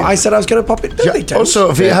 They hate No, you. I said I was going to pop it. No, they don't. Also,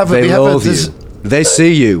 if we have they loathe this, you. They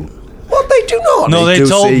see you. What? They do not. No, They they do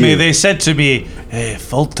told see me. you. They said to me, "Hey,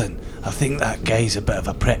 Fulton, I think that guy's a bit of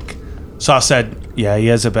a prick." So I said, "Yeah, he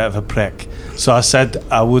is a bit of a prick." So I said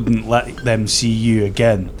I wouldn't let them see you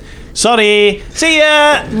again. Sorry. See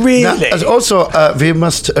ya. Really? and also we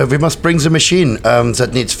must bring the machine that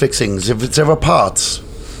needs fixing. There were parts.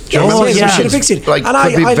 Oh, yes, yeah. we should have fixed it. Like And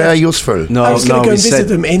could be I very left- useful. No, I was going to go we and visit said-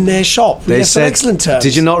 them in their shop. We They left on said, excellent terms.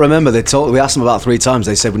 did you not remember? We asked them about 3 times.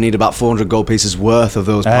 They said we need about 400 gold pieces worth of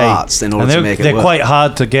those parts in order and to make it they're work. quite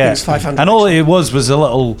hard to get. It's 500 and all it was a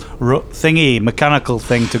little mechanical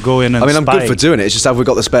thing to go in and I mean, I'm spy. good for doing it. It's just have we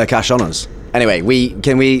got the spare cash on us? Anyway,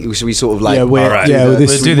 should we sort of like We'll We'll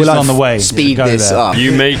this, do this on the way. speed Go this there. up?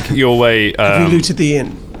 You make your way. Have we looted the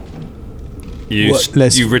inn?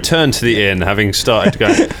 You return to the inn, having started to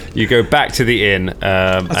go. You go back to the inn.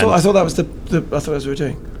 I thought that was the I thought that was what we were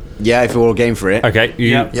doing. Yeah, if we're all game for it. Okay,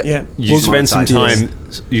 Yeah. You spend some Yes. time.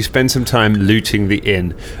 You spend some time looting the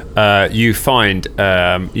inn. You find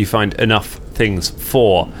enough things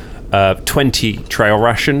for 20 trail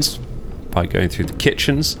rations by going through the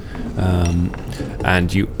kitchens,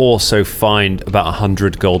 and you also find about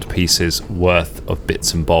 100 gold pieces worth of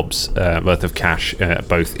bits and bobs, worth of cash,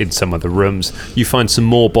 both in some of the rooms. You find some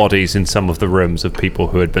more bodies in some of the rooms of people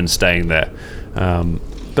who had been staying there.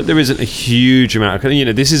 But there isn't a huge amount.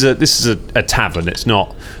 This is a tavern. It's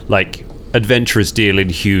not like adventurers deal in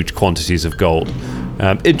huge quantities of gold.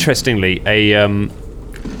 Interestingly,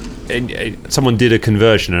 someone did a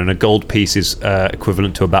conversion, and a gold piece is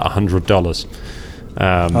equivalent to about $100.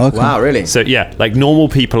 Okay. Wow, really? So yeah, like normal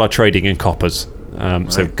people are trading in coppers.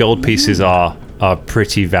 So gold pieces are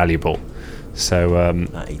pretty valuable. So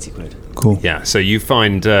 80 quid. Cool. yeah, so you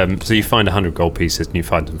find 100 gold pieces and you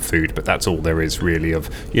find some food, but that's all there is really. You're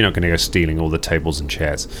not going to go stealing all the tables and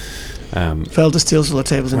chairs. Felder steals all the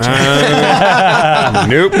tables and chairs.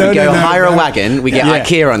 Nope. We go hire a wagon. We get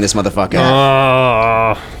IKEA on this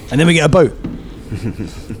motherfucker. And then we get a boat.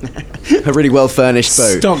 A really well furnished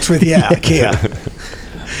boat. Stocked with IKEA.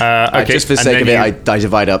 Okay, Just for the and sake then of it, I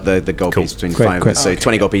divide up the gold Cool. piece between Great, 5. great. So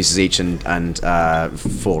 20 gold pieces each and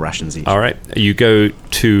 4 rations each. All right, you go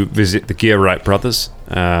to visit the Gearwright brothers.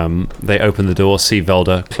 They open the door, see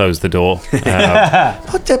Velda, close the door.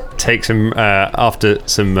 What the? Takes him after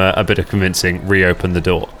a bit of convincing, reopen the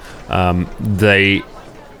door. How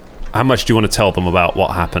much do you want to tell them about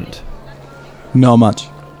what happened? Not much.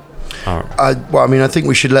 I think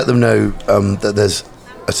we should let them know that there's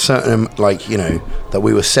a certain, that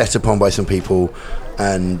we were set upon by some people,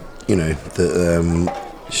 and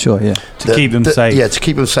Sure, yeah. To keep them safe. Yeah, to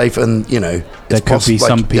keep them safe, and There could be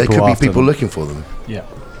some there people could be after people them. looking for them. Yeah,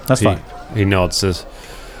 that's fine. He nods, says,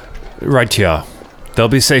 "Right here. They'll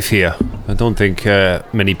be safe here. I don't think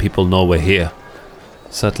many people know we're here.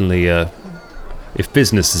 Certainly, if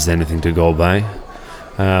business is anything to go by.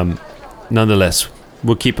 Nonetheless,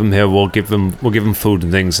 we'll keep them here. We'll give them food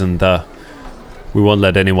and things, and we won't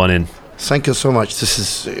let anyone in." Thank you so much. This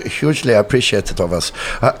is hugely appreciated of us.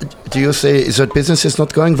 Do you say is that business is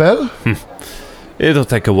not going well? It'll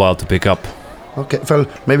take a while to pick up. Okay, well,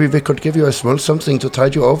 maybe we could give you a small something to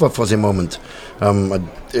tide you over for the moment.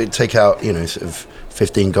 I'd take out, sort of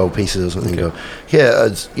 15 gold pieces or something. Okay. Go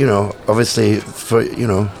here, obviously for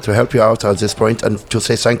to help you out at this point and to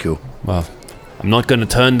say thank you. Well, I'm not going to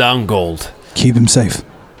turn down gold. Keep them safe.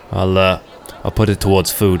 I'll put it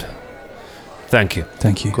towards food. Thank you.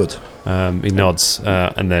 Thank you. Good. He nods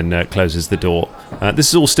and then closes the door.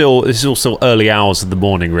 This is all still early hours of the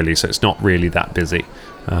morning, really, so it's not really that busy.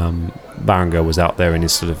 Barangar was out there in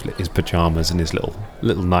his sort of his pajamas and his little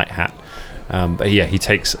night hat. But yeah, they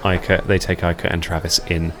take Ica and Travis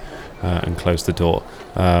in and close the door.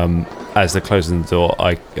 As they're closing the door,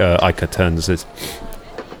 Ica turns and says,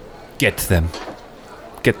 Get them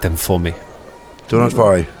for me." Do not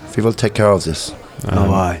worry. We will take care of this.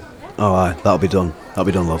 Aye. That'll be done,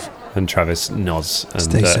 love. And Travis nods. And,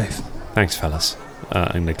 Stay safe. Thanks, fellas.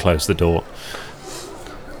 And they close the door.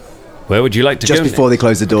 Where would you like to go? Just before they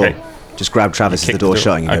close the door, Okay. just grab Travis as Kick the door the door.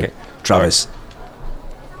 shutting and Okay. go, Travis,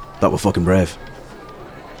 that were fucking brave.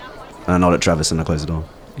 And I nod at Travis and I close the door.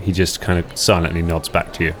 He just kind of silently nods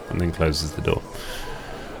back to you and then closes the door.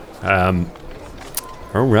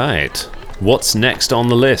 All right. What's next on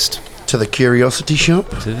the list? To the curiosity shop.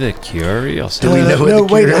 To the curiosity. Do we know where no,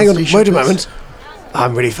 the wait, hang on. curiosity Wait a shop is? moment.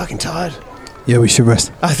 I'm really fucking tired. Yeah, we should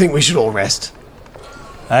rest. I think we should all rest.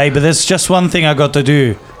 Hey, but there's just one thing I got to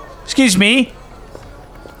do. Excuse me.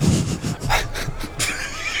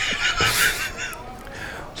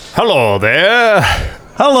 Hello there.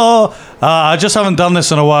 Hello. I just haven't done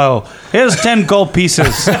this in a while. Here's 10 gold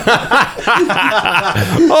pieces.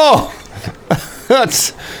 Oh,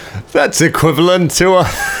 that's equivalent to a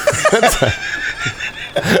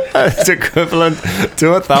that's equivalent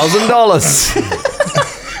to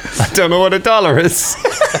 $1,000. I don't know what $1 is.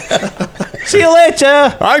 See you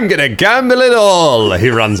later. I'm gonna gamble it all. He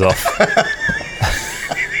runs off.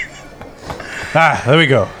 There we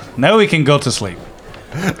go. Now we can go to sleep.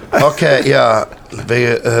 Okay, yeah.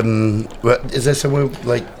 Is there somewhere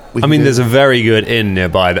like? I mean, there's a very good inn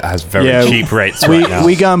nearby that has very cheap rates we, right now.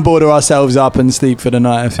 We go and border ourselves up and sleep for the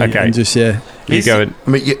night, I think. Okay. And just, You go in. I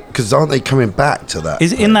mean, because aren't they coming back to that?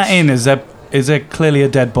 Is in that inn? Is there clearly a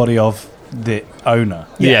dead body of the owner?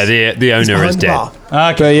 Yeah, the owner is dead. Okay.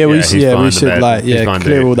 But yeah, Yeah, we he's should, behind we the should bed. like, He's yeah, behind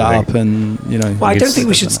clear the all that thing. up and, you know. Well, I don't think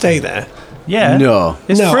we sit should on stay there. Yeah. No.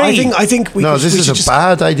 It's no, free. I think we. No, we this is should a just-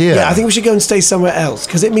 bad idea. Yeah, I think we should go and stay somewhere else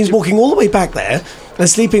because it means walking all the way back there and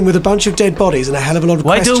sleeping with a bunch of dead bodies and a hell of a lot of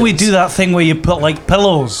Why questions. don't we do that thing where you put like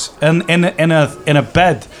pillows in a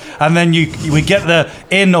bed, and then we get the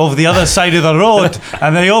inn over the other side of the road,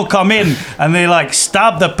 and they all come in and they like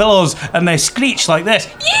stab the pillows and they screech like this.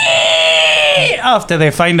 Yee! After they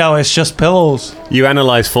find out it's just pillows. You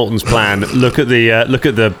analyse Fulton's plan. Look at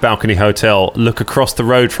the balcony hotel. Look across the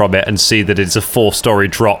road from it and see that it's a 4-story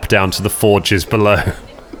drop down to the forges below.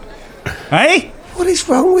 Hey? What is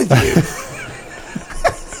wrong with you?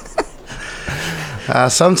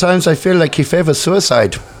 Sometimes I feel like he favors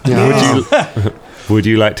suicide. Would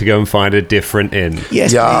you like to go and find a different inn?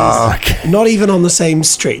 Yes, Yeah. please. Not even on the same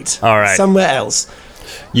street. All right. Somewhere else.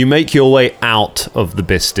 You make your way out of the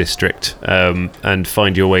Biss district and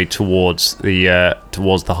find your way towards the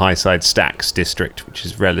Highside Stacks district, which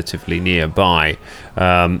is relatively nearby.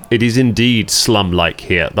 It is indeed slum-like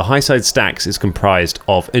here. The Highside Stacks is comprised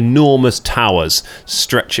of enormous towers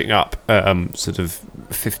stretching up sort of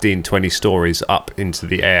 15, 20 stories up into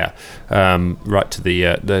the air, right to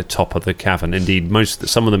the top of the cavern. Indeed,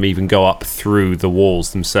 some of them even go up through the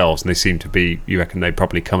walls themselves, and they seem to be, you reckon they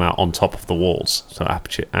probably come out on top of the walls, so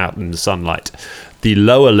out in the sunlight. The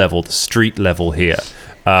lower level, the street level here,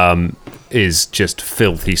 is just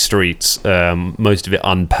filthy streets, most of it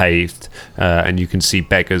unpaved, and you can see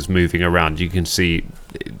beggars moving around. You can see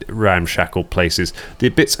ramshackle places. The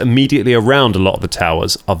bits immediately around a lot of the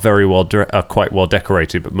towers are quite well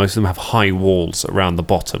decorated, but most of them have high walls around the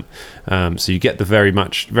bottom. So you get the very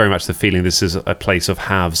much the feeling this is a place of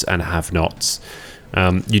haves and have-nots.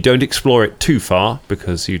 You don't explore it too far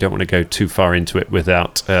because you don't want to go too far into it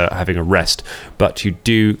without having a rest, but you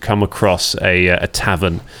do come across a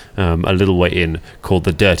tavern a little way in called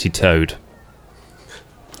the Dirty Toad.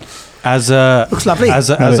 Looks lovely. As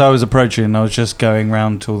I was approaching, I was just going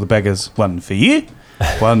round to all the beggars. One for you,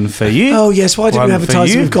 one for you. Oh, yes. Why didn't we one for advertise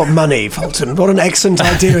that you. we've got money, Fulton? What an excellent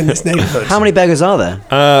idea in this neighbourhood. How many beggars are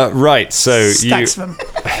there? Right, so Stacks of them.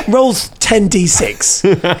 Rolls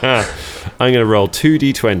 10d6. I'm going to roll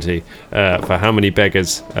 2d20 for how many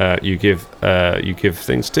beggars you give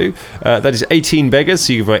things to. That is 18 beggars,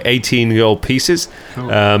 so you give away 18 gold pieces,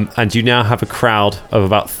 and you now have a crowd of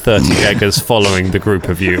about 30 beggars following the group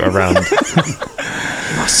of you around. You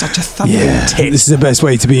are such a thundering tit. This is the best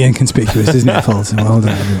way to be inconspicuous, isn't it, Fulton? Well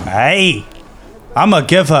done, everyone. Hey, I'm a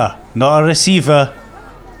giver, not a receiver.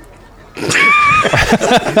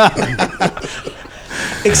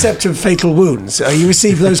 Except of fatal wounds. You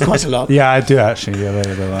receive those quite a lot. Yeah, I do actually. Yeah,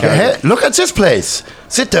 they're Hey, look at this place.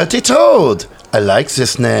 The Dirty Toad. I like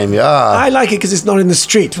this name, yeah. I like it because it's not in the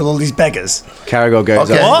street with all these beggars. Caragor goes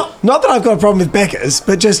Okay. up. What? Not that I've got a problem with beggars,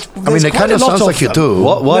 but just I mean, it kind of sounds like you do.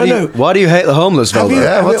 Why do you hate the homeless, Have Velda? you,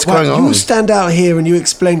 Yeah, what's going on? You stand out here and you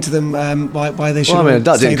explain to them why they should. Well, I mean,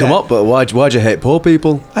 that didn't come up, but why'd you hate poor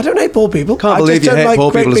people? I don't hate poor people. Can't I believe just you don't hate like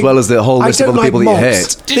poor great people as big- well as the whole I list of don't other like people that you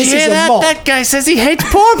mobs. hate. This is a mob. That guy says he hates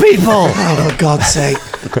poor people. Oh, for God's sake.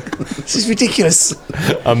 This is ridiculous.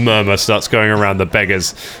 A murmur starts going around the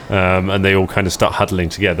beggars, and they all kind of start huddling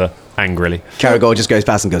together angrily. Caragor just goes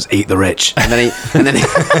past and goes, "Eat the rich," and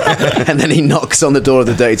then he knocks on the door of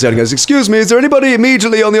the Dirty Toad and goes, "Excuse me, is there anybody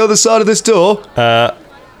immediately on the other side of this door?"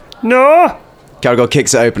 No! Caragor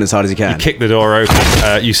kicks it open as hard as he can. You kick the door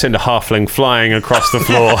open. You send a halfling flying across the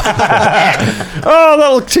floor. Oh,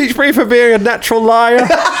 that'll teach me for being a natural liar.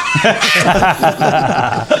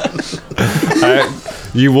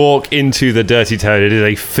 You walk into the Dirty Toad. It is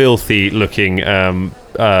a filthy-looking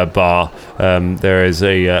bar. There is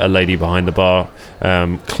a lady behind the bar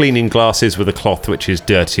cleaning glasses with a cloth which is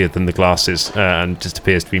dirtier than the glasses and just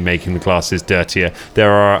appears to be making the glasses dirtier.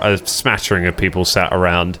 There are a smattering of people sat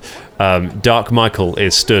around. Dark Michael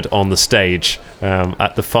is stood on the stage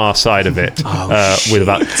at the far side of it with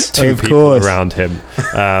about 2 people around him.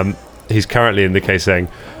 He's currently in the case saying,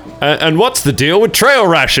 and what's the deal with trail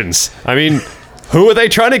rations? I mean, who are they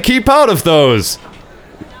trying to keep out of those?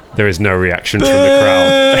 There is no reaction from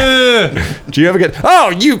the crowd. Do you ever get... Oh,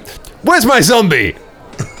 you... Where's my zombie?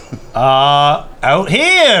 Out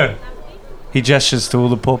here. He gestures to all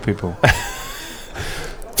the poor people.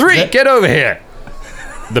 3, get over here.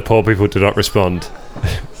 The poor people do not respond.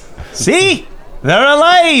 See? They're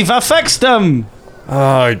alive. I fixed them.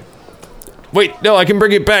 Wait, no, I can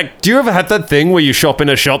bring it back. Do you ever have that thing where you shop in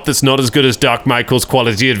a shop that's not as good as Dark Michael's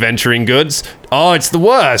quality adventuring goods? Oh, it's the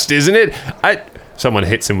worst, isn't it? Someone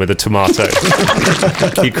hits him with a tomato.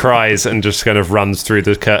 He cries and just kind of runs through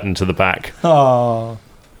the curtain to the back. Oh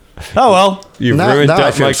well. You've ruined now Dark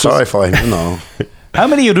I feel Michael's... sorry for him. No. How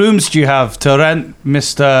many rooms do you have to rent,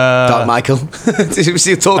 Mr. Dark Michael.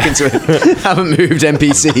 Still talking to him. Haven't moved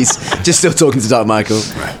NPCs. Just still talking to Dark Michael.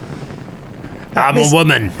 I'm a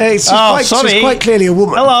woman. Hey, she's sorry. quite clearly a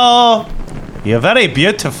woman. Hello. You're very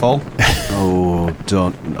beautiful. Oh,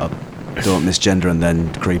 don't misgender and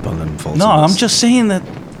then creep on them. No, I'm just saying that.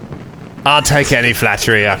 I'll take any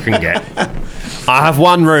flattery I can get. I have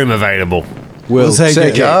 1 room available. We'll take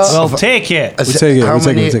it. Well, take it. We'll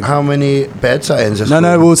take it. How many beds are in this No,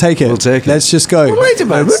 room? we'll take it. We'll take it. Let's just go. Wait a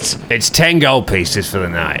moment. It's 10 gold pieces for the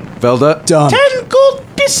night. Velda. Done. 10 gold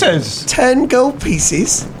pieces. 10 gold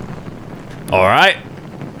pieces. All right.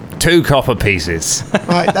 2 copper pieces.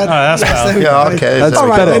 Right, that's better. Yeah, okay. That's All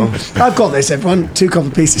right, better. then. I've got this, everyone. 2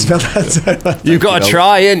 copper pieces. Velda. You've got to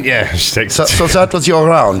try, ain't you? She takes So that was your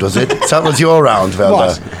round, was it? That was your round,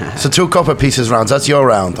 Velda. So 2 copper pieces rounds. That's your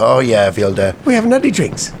round. Oh yeah, Velda. We haven't had any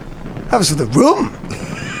drinks. That was for the room.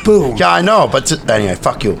 Boom. Yeah, I know, but anyway,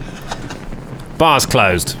 fuck you. Bar's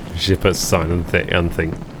closed. She puts a sign on the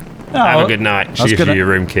thing. Oh, Have a good night. She was gives gonna- you your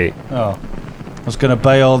room key. Oh. I was going to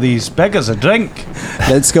buy all these beggars a drink.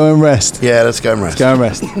 Let's go and rest. Yeah, let's go and rest. Go and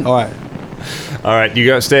rest. All right. All right, you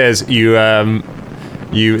go upstairs. It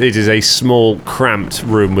is a small, cramped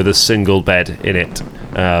room with a single bed in it.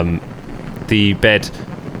 The bed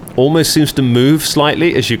almost seems to move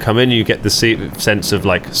slightly as you come in. You get the sense of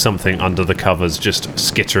like something under the covers just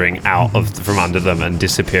skittering out from under them and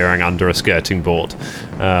disappearing under a skirting board.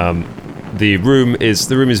 The room is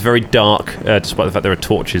very dark, despite the fact there are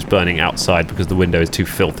torches burning outside because the window is too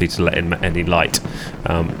filthy to let in any light.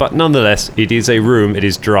 But nonetheless, it is a room. It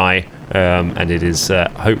is dry, and it is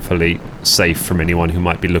hopefully safe from anyone who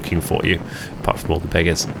might be looking for you, apart from all the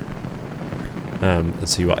beggars. And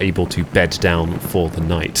so you are able to bed down for the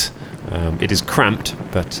night. It is cramped,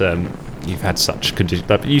 but you've had such conditions.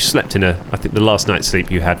 You slept in I think the last night's sleep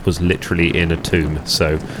you had was literally in a tomb.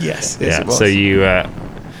 So Yes, yeah. it was. So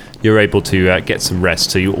you're able to get some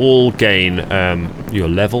rest. So you all gain your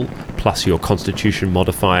level plus your Constitution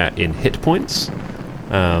modifier in hit points.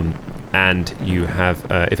 And you have,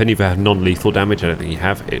 if any of you have non-lethal damage, I don't think you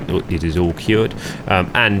have, it is all cured.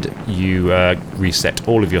 And you reset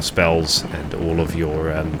all of your spells and all of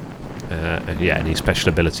your, any special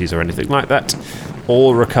abilities or anything like that.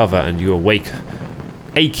 All recover and you awake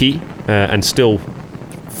achy and still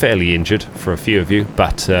fairly injured for a few of you,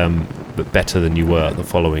 but better than you were the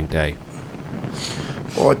following day.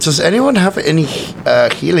 Or does anyone have any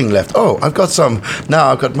healing left? Oh, I've got some.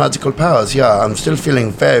 Now I've got magical powers. Yeah, I'm still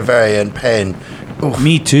feeling very, very in pain. Oof.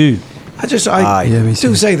 Me too. I do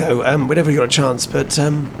say, though, whenever you got a chance, but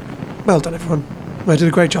well done, everyone. I did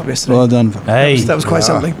a great job yesterday. Well done. Hey. That was quite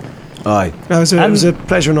something. Aye. It was a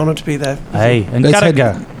pleasure and honour to be there. Hey, and Let's head-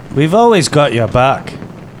 Carragher, we've always got your back.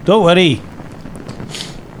 Don't worry.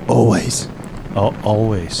 Always. Oh,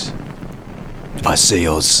 always. I see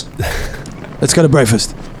us. Let's go to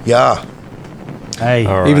breakfast. Yeah. Hey.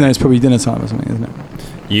 All right. Even though it's probably dinner time or something, isn't it?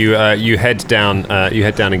 You head down. You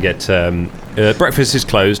head down and get breakfast is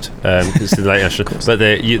closed. It's the late national, but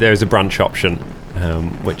there is a brunch option,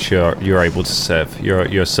 which you're able to serve.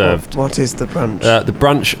 You're served. What is the brunch? The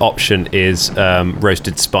brunch option is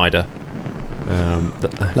roasted spider,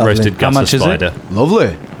 roasted How gut much of is it? spider.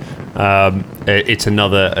 Lovely.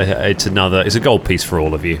 it's a gold piece for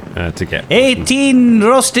all of you to get. 18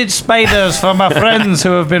 roasted spiders for my friends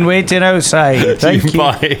who have been waiting outside. Thank you.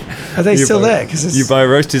 Are they still there? You buy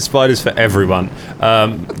roasted spiders for everyone.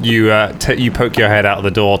 You poke your head out of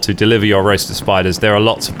the door to deliver your roasted spiders. There are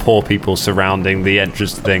lots of poor people surrounding the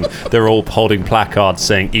entrance thing. They're all holding placards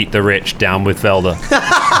saying, "Eat the rich, down with Velda."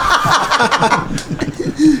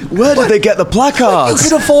 Where did they get the placards? You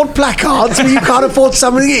can afford placards, but you can't afford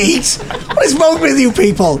something to eat. What is wrong with you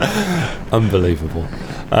people? Unbelievable.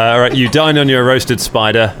 All right, you dine on your roasted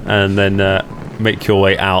spider and then make your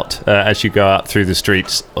way out. As you go out through the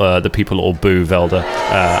streets, the people all boo Velda.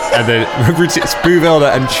 And then it's boo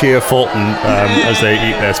Velda and cheer Fulton as they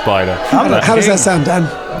eat their spider. How does that sound, Dan?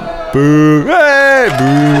 Boo! Hey,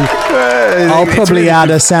 boo! Hey. I'll probably add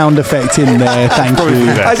a sound effect in there. Thank you.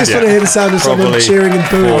 I just want to hear the sound of someone cheering and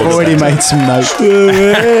booing. I've already made some notes.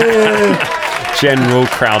 General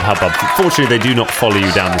crowd hubbub. Fortunately, they do not follow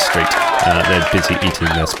you down the street. They're busy eating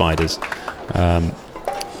their spiders.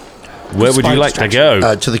 Where would you like to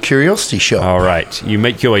go? To the curiosity shop. All right. You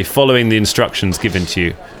make your way following the instructions given to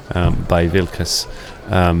you by Vilkas.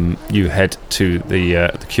 You head to the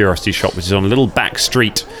curiosity shop, which is on a little back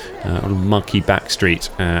street, a little mucky back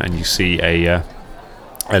street, and you see a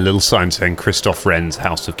little sign saying Christoph Wren's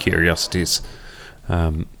House of Curiosities.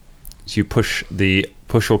 So you push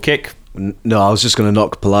or kick? No, I was just going to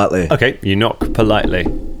knock politely. Okay, you knock politely.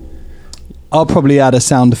 I'll probably add a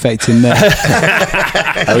sound effect in there.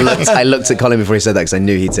 I looked at Colin before he said that because I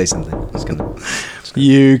knew he'd say something. I was gonna...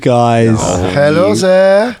 You guys. Hello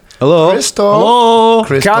there. Hello. Christoph. Hello.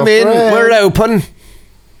 Christoph Come in. Wren. We're open.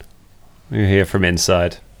 You hear from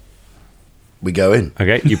inside. We go in.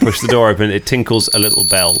 Okay, you push the door open. It tinkles a little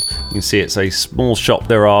bell. You can see it's a small shop.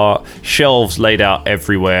 There are shelves laid out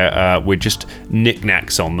everywhere with just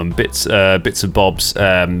knickknacks on them, bits of bobs,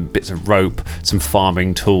 bits of rope, some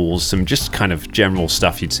farming tools, some just kind of general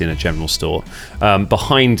stuff you'd see in a general store.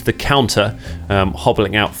 Behind the counter,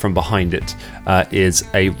 hobbling out from behind it, is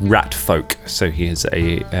a rat folk. So he's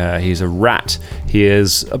a rat. He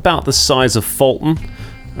is about the size of Fulton.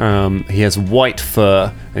 He has white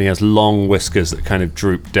fur and he has long whiskers that kind of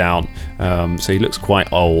droop down, so he looks quite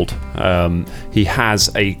old. He has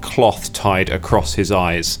a cloth tied across his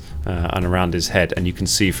eyes and around his head, and you can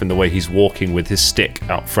see from the way he's walking with his stick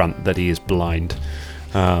out front that he is blind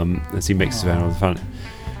as he makes his way around the front.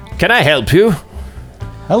 Can I help you?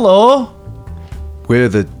 Hello. We're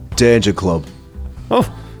the Danger Club. Oh,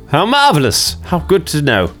 how marvellous. How good to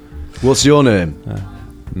know. What's your name?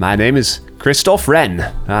 My name is Christoph Wren.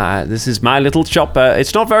 This is my little shop.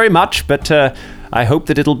 It's not very much, but I hope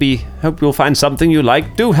that hope you'll find something you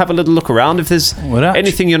like. Do have a little look around if there's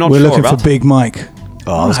anything you're not We're sure looking about. for Big Mike.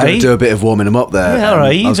 Oh, I was going to do a bit of warming him up there. Yeah, all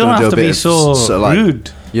right. You don't have to be so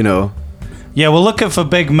rude. You know. Yeah, we're looking for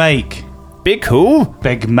Big Mike. Big who?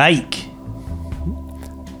 Big Mike.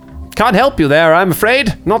 Can't help you there, I'm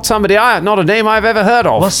afraid. Not a name I've ever heard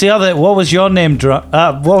of. What was your name,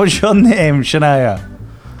 Shania?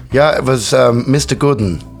 Yeah, it was Mr.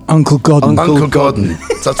 Gooden. Uncle Godden. Uncle Gordon.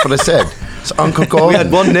 That's what I said. It's Uncle Gordon. We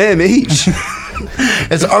had one name each.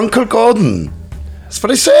 It's Uncle Gordon. That's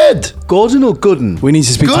what I said. Gordon or Gooden? We need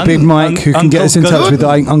to speak to Gooden. Big Mike, who can get us in touch with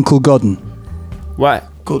Uncle Godden. What?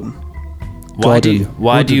 Gooden. Why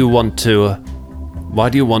do you want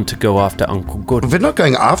to go after Uncle Gooden? We're not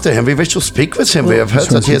going after him. We wish to speak with him. We have heard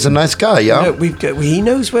that he is a nice guy, yeah? No, he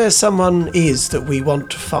knows where someone is that we want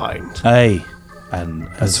to find. Aye. And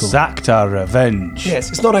exact our revenge. Yes,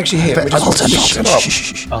 it's not actually him.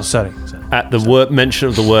 Oh, sorry. At the mention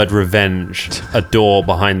of the word revenge, a door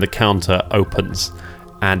behind the counter opens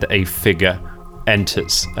and a figure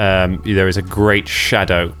enters. There is a great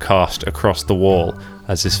shadow cast across the wall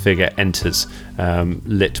as this figure enters,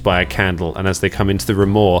 lit by a candle. And as they come into the room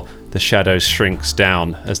more, the shadow shrinks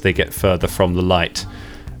down as they get further from the light.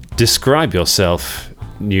 Describe yourself,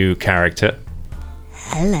 new character.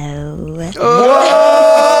 Hello.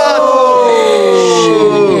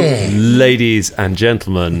 Ladies and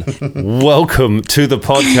gentlemen, welcome to the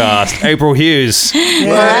podcast, April Hughes.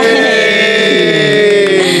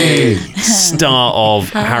 Star of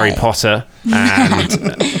Harry Potter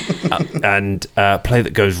and Play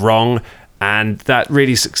That Goes Wrong, and that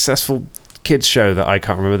really successful kids show that I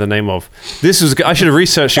can't remember the name of. I should have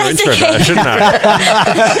researched your intro better, shouldn't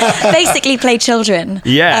I? Basically play children.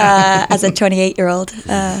 Yeah. As a 28-year-old.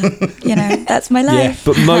 That's my life. Yeah.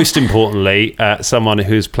 But most importantly, someone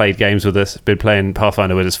who's played games with us, been playing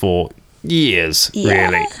Pathfinder with us for years,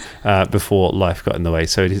 really, before life got in the way.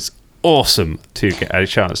 So it is awesome to get a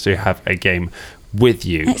chance to have a game with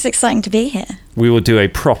you. It's exciting to be here. we will do a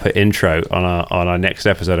proper intro on our next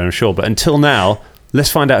episode, I'm sure. But until now, let's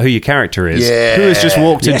find out who your character is. Yeah. Who has just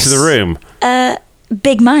walked into the room?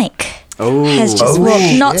 Big Mike has just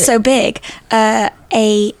walked. Not so big. A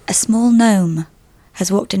small gnome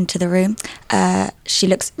has walked into the room. She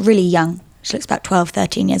looks really young. She looks about 12,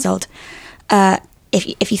 13 years old.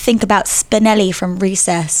 If you think about Spinelli from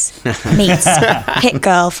Recess meets Hit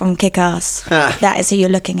Girl from Kick-Ass, that is who you're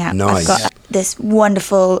looking at. Nice. I've got this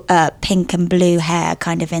wonderful pink and blue hair,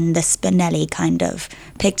 kind of in the Spinelli kind of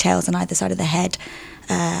pigtails on either side of the head.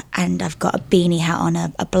 And I've got a beanie hat on,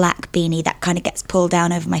 a black beanie that kind of gets pulled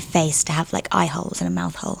down over my face to have like eye holes and a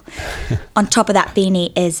mouth hole. On top of that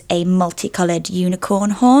beanie is a multicolored unicorn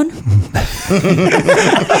horn.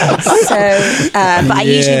 But I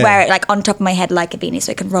usually wear it like on top of my head like a beanie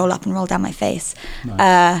so it can roll up and roll down my face.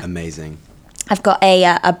 Nice. Amazing. I've got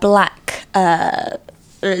a black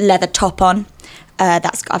leather top on.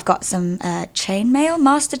 I've got some chainmail,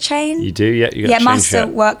 master chain. You do, yeah. You got a chain master shirt.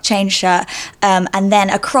 work chain shirt. And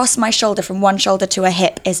then across my shoulder, from one shoulder to a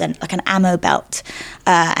hip, is an ammo belt.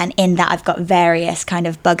 And in that, I've got various kind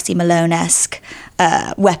of Bugsy Malone-esque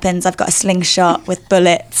weapons. I've got a slingshot with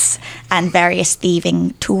bullets and various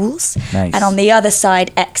thieving tools. Nice. And on the other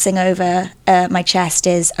side, Xing over my chest,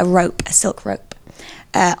 is a rope, a silk rope.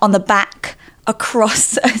 On the back,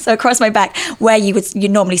 across my back, where you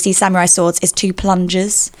normally see samurai swords, is two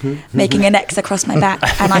plungers making an X across my back,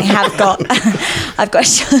 and I have got I've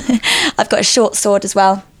got a short sword as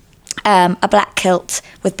well, a black kilt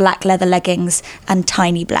with black leather leggings and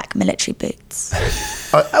tiny black military boots.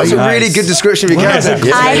 That's a really good description of your character.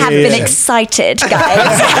 I have been excited,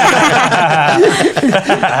 guys.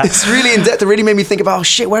 It's really in depth. It really made me think about, oh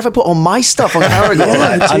shit, where have I put all my stuff on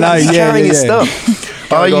Aragorn? I know, He's carrying his yeah.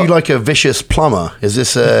 stuff. Are you like a vicious plumber? Is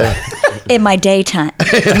this In my daytime.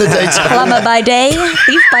 in the daytime? Plumber by day,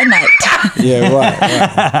 thief by night. Yeah,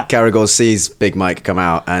 right. Caragor sees Big Mike come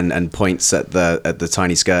out and points at the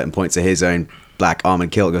tiny skirt and points at his own black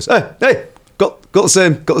armored kilt and goes, hey, got the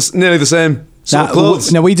same, nearly the same sort of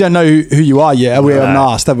clothes. No, we don't know who you are yet. We haven't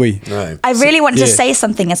asked, have we? No. I really wanted to Yeah. say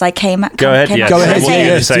something as I came. Go ahead, yeah. Go ahead, What yeah, are you yeah,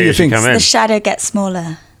 gonna say do your as you thing. come in? The shadow gets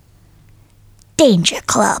smaller. Danger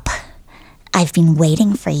Club. I've been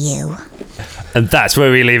waiting for you. And that's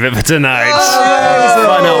where we leave it for tonight.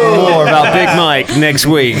 Find out more about Big Mike next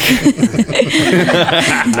week.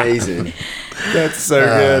 Amazing. That's so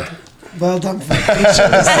good. Well done for Yeah,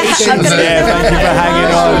 thank you for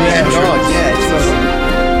hanging on. Yeah.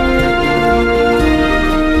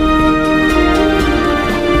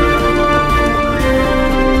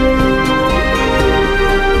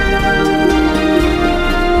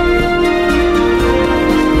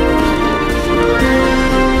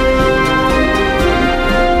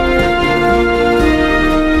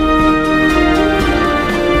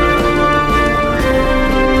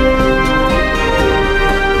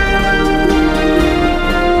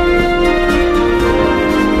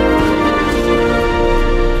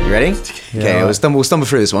 Ready? Okay, we'll stumble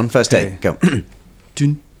through this one. First take. Go.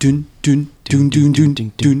 Dun, dun, dun, dun, dun,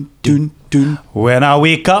 dun, dun, dun, dun. When I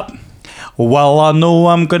wake up, well, I know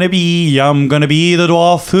I'm gonna be the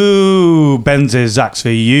dwarf who bends his axe for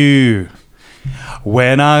you.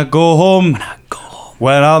 When I go home,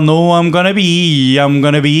 well, I know I'm gonna be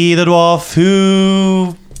the dwarf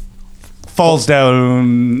who falls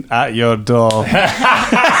down at your door.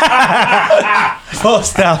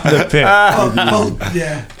 Falls down the pit.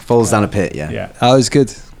 yeah. Falls down a pit, yeah. Yeah. That was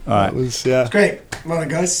good. All right. Great. Well done,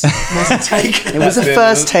 guys. Nice take. It was the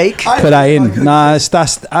first take. Put that in. Nah,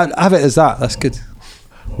 I'll have it as that. That's good.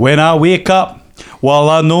 When I wake up, well,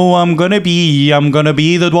 I know I'm gonna be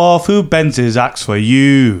the dwarf who bends his axe for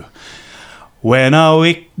you. When I You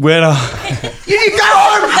need to go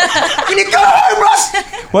home! You need to go home, Ross!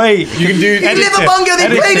 wait, You can do. You live a bunker, they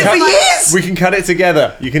played it for years! We can cut it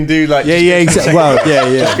together. You can do like. Yeah, exactly. Well,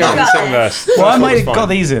 yeah. Go on the second verse. well, I might That's have fine. got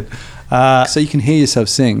these in. So you can hear yourself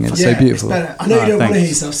sing. It's Yeah, so beautiful. It's better. I know you don't want to thanks. hear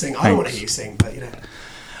yourself sing. I don't want to hear you sing, but you know.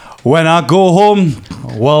 When I go home,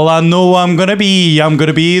 well, I know I'm gonna be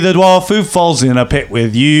the dwarf who falls in a pit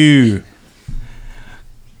with you.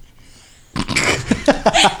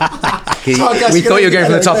 We thought you were going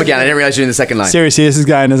from the top again. I didn't realise you were in the second line. Seriously, this is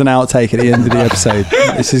going as an outtake at the end of the episode.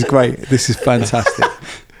 This is great. This is fantastic.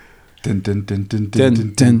 Dun, dun, dun, dun, Dun,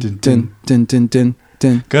 dun, dun, dun, dun, dun,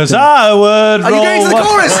 dun. Cause I would Are you going to the roll-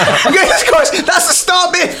 chorus? I'm going to the chorus. That's the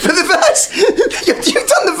start bit for the verse. You've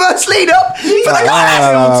done the verse lead up for the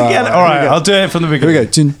chorus. together. All right, I'll do it from the Here beginning. we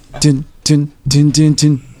go. Dun, dun, dun, dun, dun,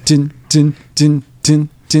 dun, dun, dun, dun, dun,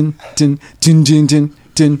 dun, dun, dun, dun,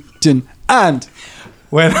 dun, dun, and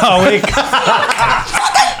When I wake up,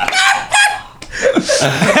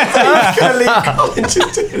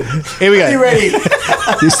 Here we go. Are you ready?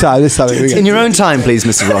 This time, here we go. In your own time, please,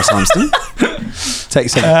 Mr. Ross Armstrong. Take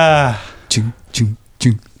 7. Chung, chung,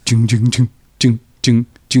 chung, chung, chung, chung, chung, chung,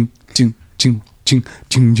 chung, chung, chung, chung,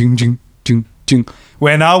 chung, chung, chung, chung, chung.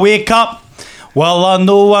 When I wake up, well, I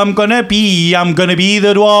know I'm gonna be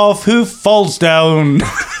the dwarf who falls down.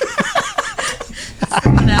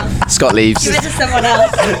 Scott leaves. Give it to someone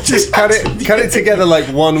else. Just cut it together like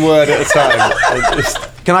one word at a time.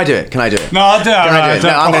 Can I do it? No, I'll do it. Can I do it? No,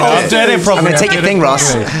 I'm I'll do it I'm properly. going to take your thing,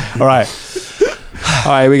 Ross. All right.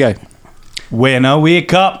 Here we go. When I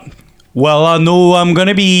wake up, well, I know I'm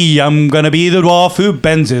gonna be the dwarf who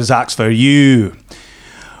bends his axe for you.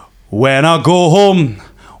 When I go home,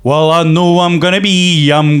 well, I know I'm gonna be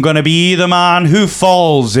the man who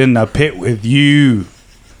falls in the pit with you.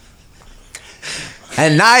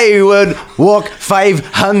 And I would walk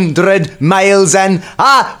 500 miles and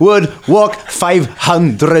I would walk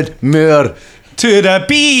 500 more. To the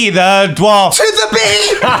bee, the dwarf. To the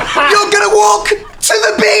bee! You're going to walk to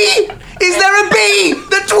the bee! Is there a bee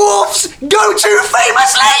that dwarfs go to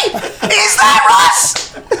famously? Is there, Ross?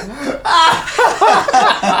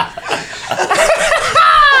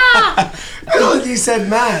 God, you said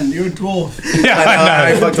man. You're a dwarf. Yeah, I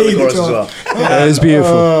know. I fucked up the chorus as well. It was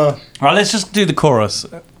beautiful. All right, let's just do the chorus.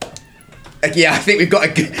 Yeah, I think we've got a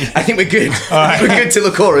good. I think we're good. We're good till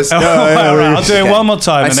the chorus. All right, I'll do it one more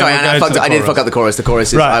time. I'm sorry, then we'll go to the I did chorus. fuck up the chorus. The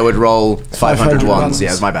chorus is Right. I would roll 500 ones. Yeah,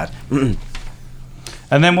 it was my bad.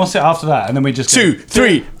 And then what's it after that? And then we just 2,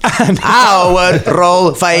 3, and I would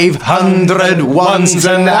roll 500 ones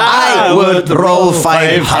and I would roll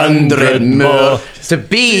 500 more to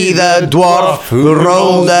be the dwarf who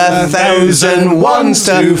rolled 1,000 ones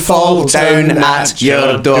to fall down at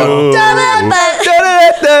your door.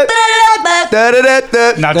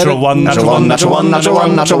 natural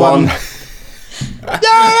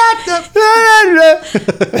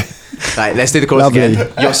one. Right, let's do the chorus Lovely.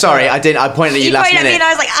 again. You're sorry, I pointed at you last pointed at me minute. and I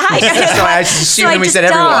was like, hi. Sorry, I just assumed So I we just said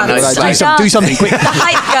everyone. No, danced. it's I like- do something quick. The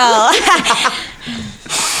hype girl.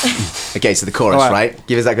 Okay, so the chorus, All right. right?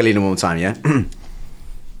 Give us that Galena one more time, yeah?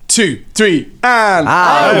 2, 3, and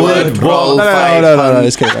I would roll no, 500.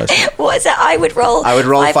 let's get it right. What is it? I would roll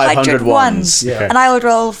 500 ones. Yeah. And I would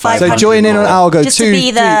roll 500. So join in on our go. Just 2, to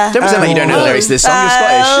be the. Don't pretend like you don't know the lyrics to this song, you're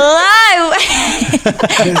Scottish.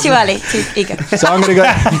 Too early, too eager. So I'm going to go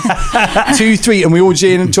 2, 3, and we all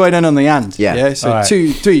join in on the and. Yeah. So All right.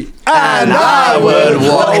 2, 3, And I would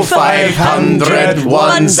walk 500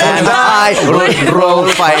 ones and I would roll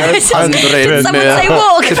 500 Someone say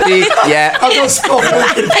walk. To be, yeah. I've got Scott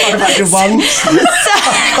walking 500 ones.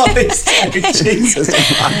 Jesus.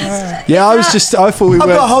 Yeah, I thought we I've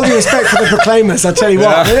were. got holy respect for the Proclaimers, I tell you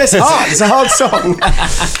what. I mean, it's hard. It's a hard song.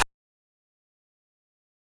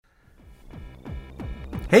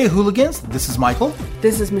 Hey hooligans, this is Michael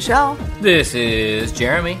This is Michelle. This is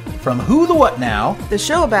Jeremy. from Who the What Now? The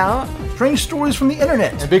show about Strange stories from the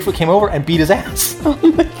internet. And Bigfoot came over and beat his ass.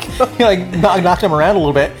 He knocked him around a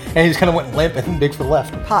little bit, and he just kind of went limp, and Bigfoot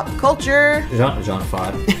left. pop culture.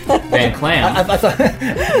 Jean-Claude Van Clam. I thought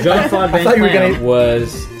Jean-Claude Van thought you were Clam gonna-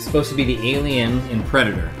 was supposed to be the alien in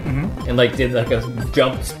Predator, and did like a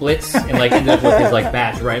jump splits and ended up with his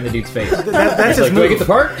bash right in the dude's face. That's his Do I move. get the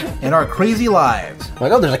part? In our crazy lives. I'm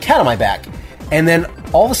like, oh, there's a cat on my back. And then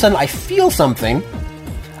all of a sudden I feel something.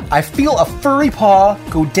 I feel a furry paw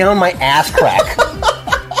go down my ass crack.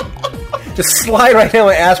 Just slide right down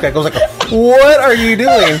my ass crack. I was like, what are you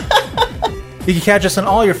doing? You can catch us on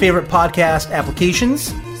all your favorite podcast applications.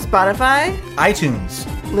 Spotify. iTunes.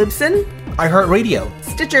 Libsyn. iHeartRadio.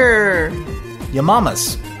 Stitcher. Your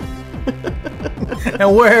mamas.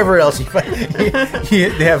 And wherever else you find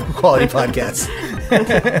they have quality podcasts.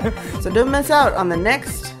 So don't miss out on the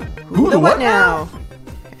next Who the What Now?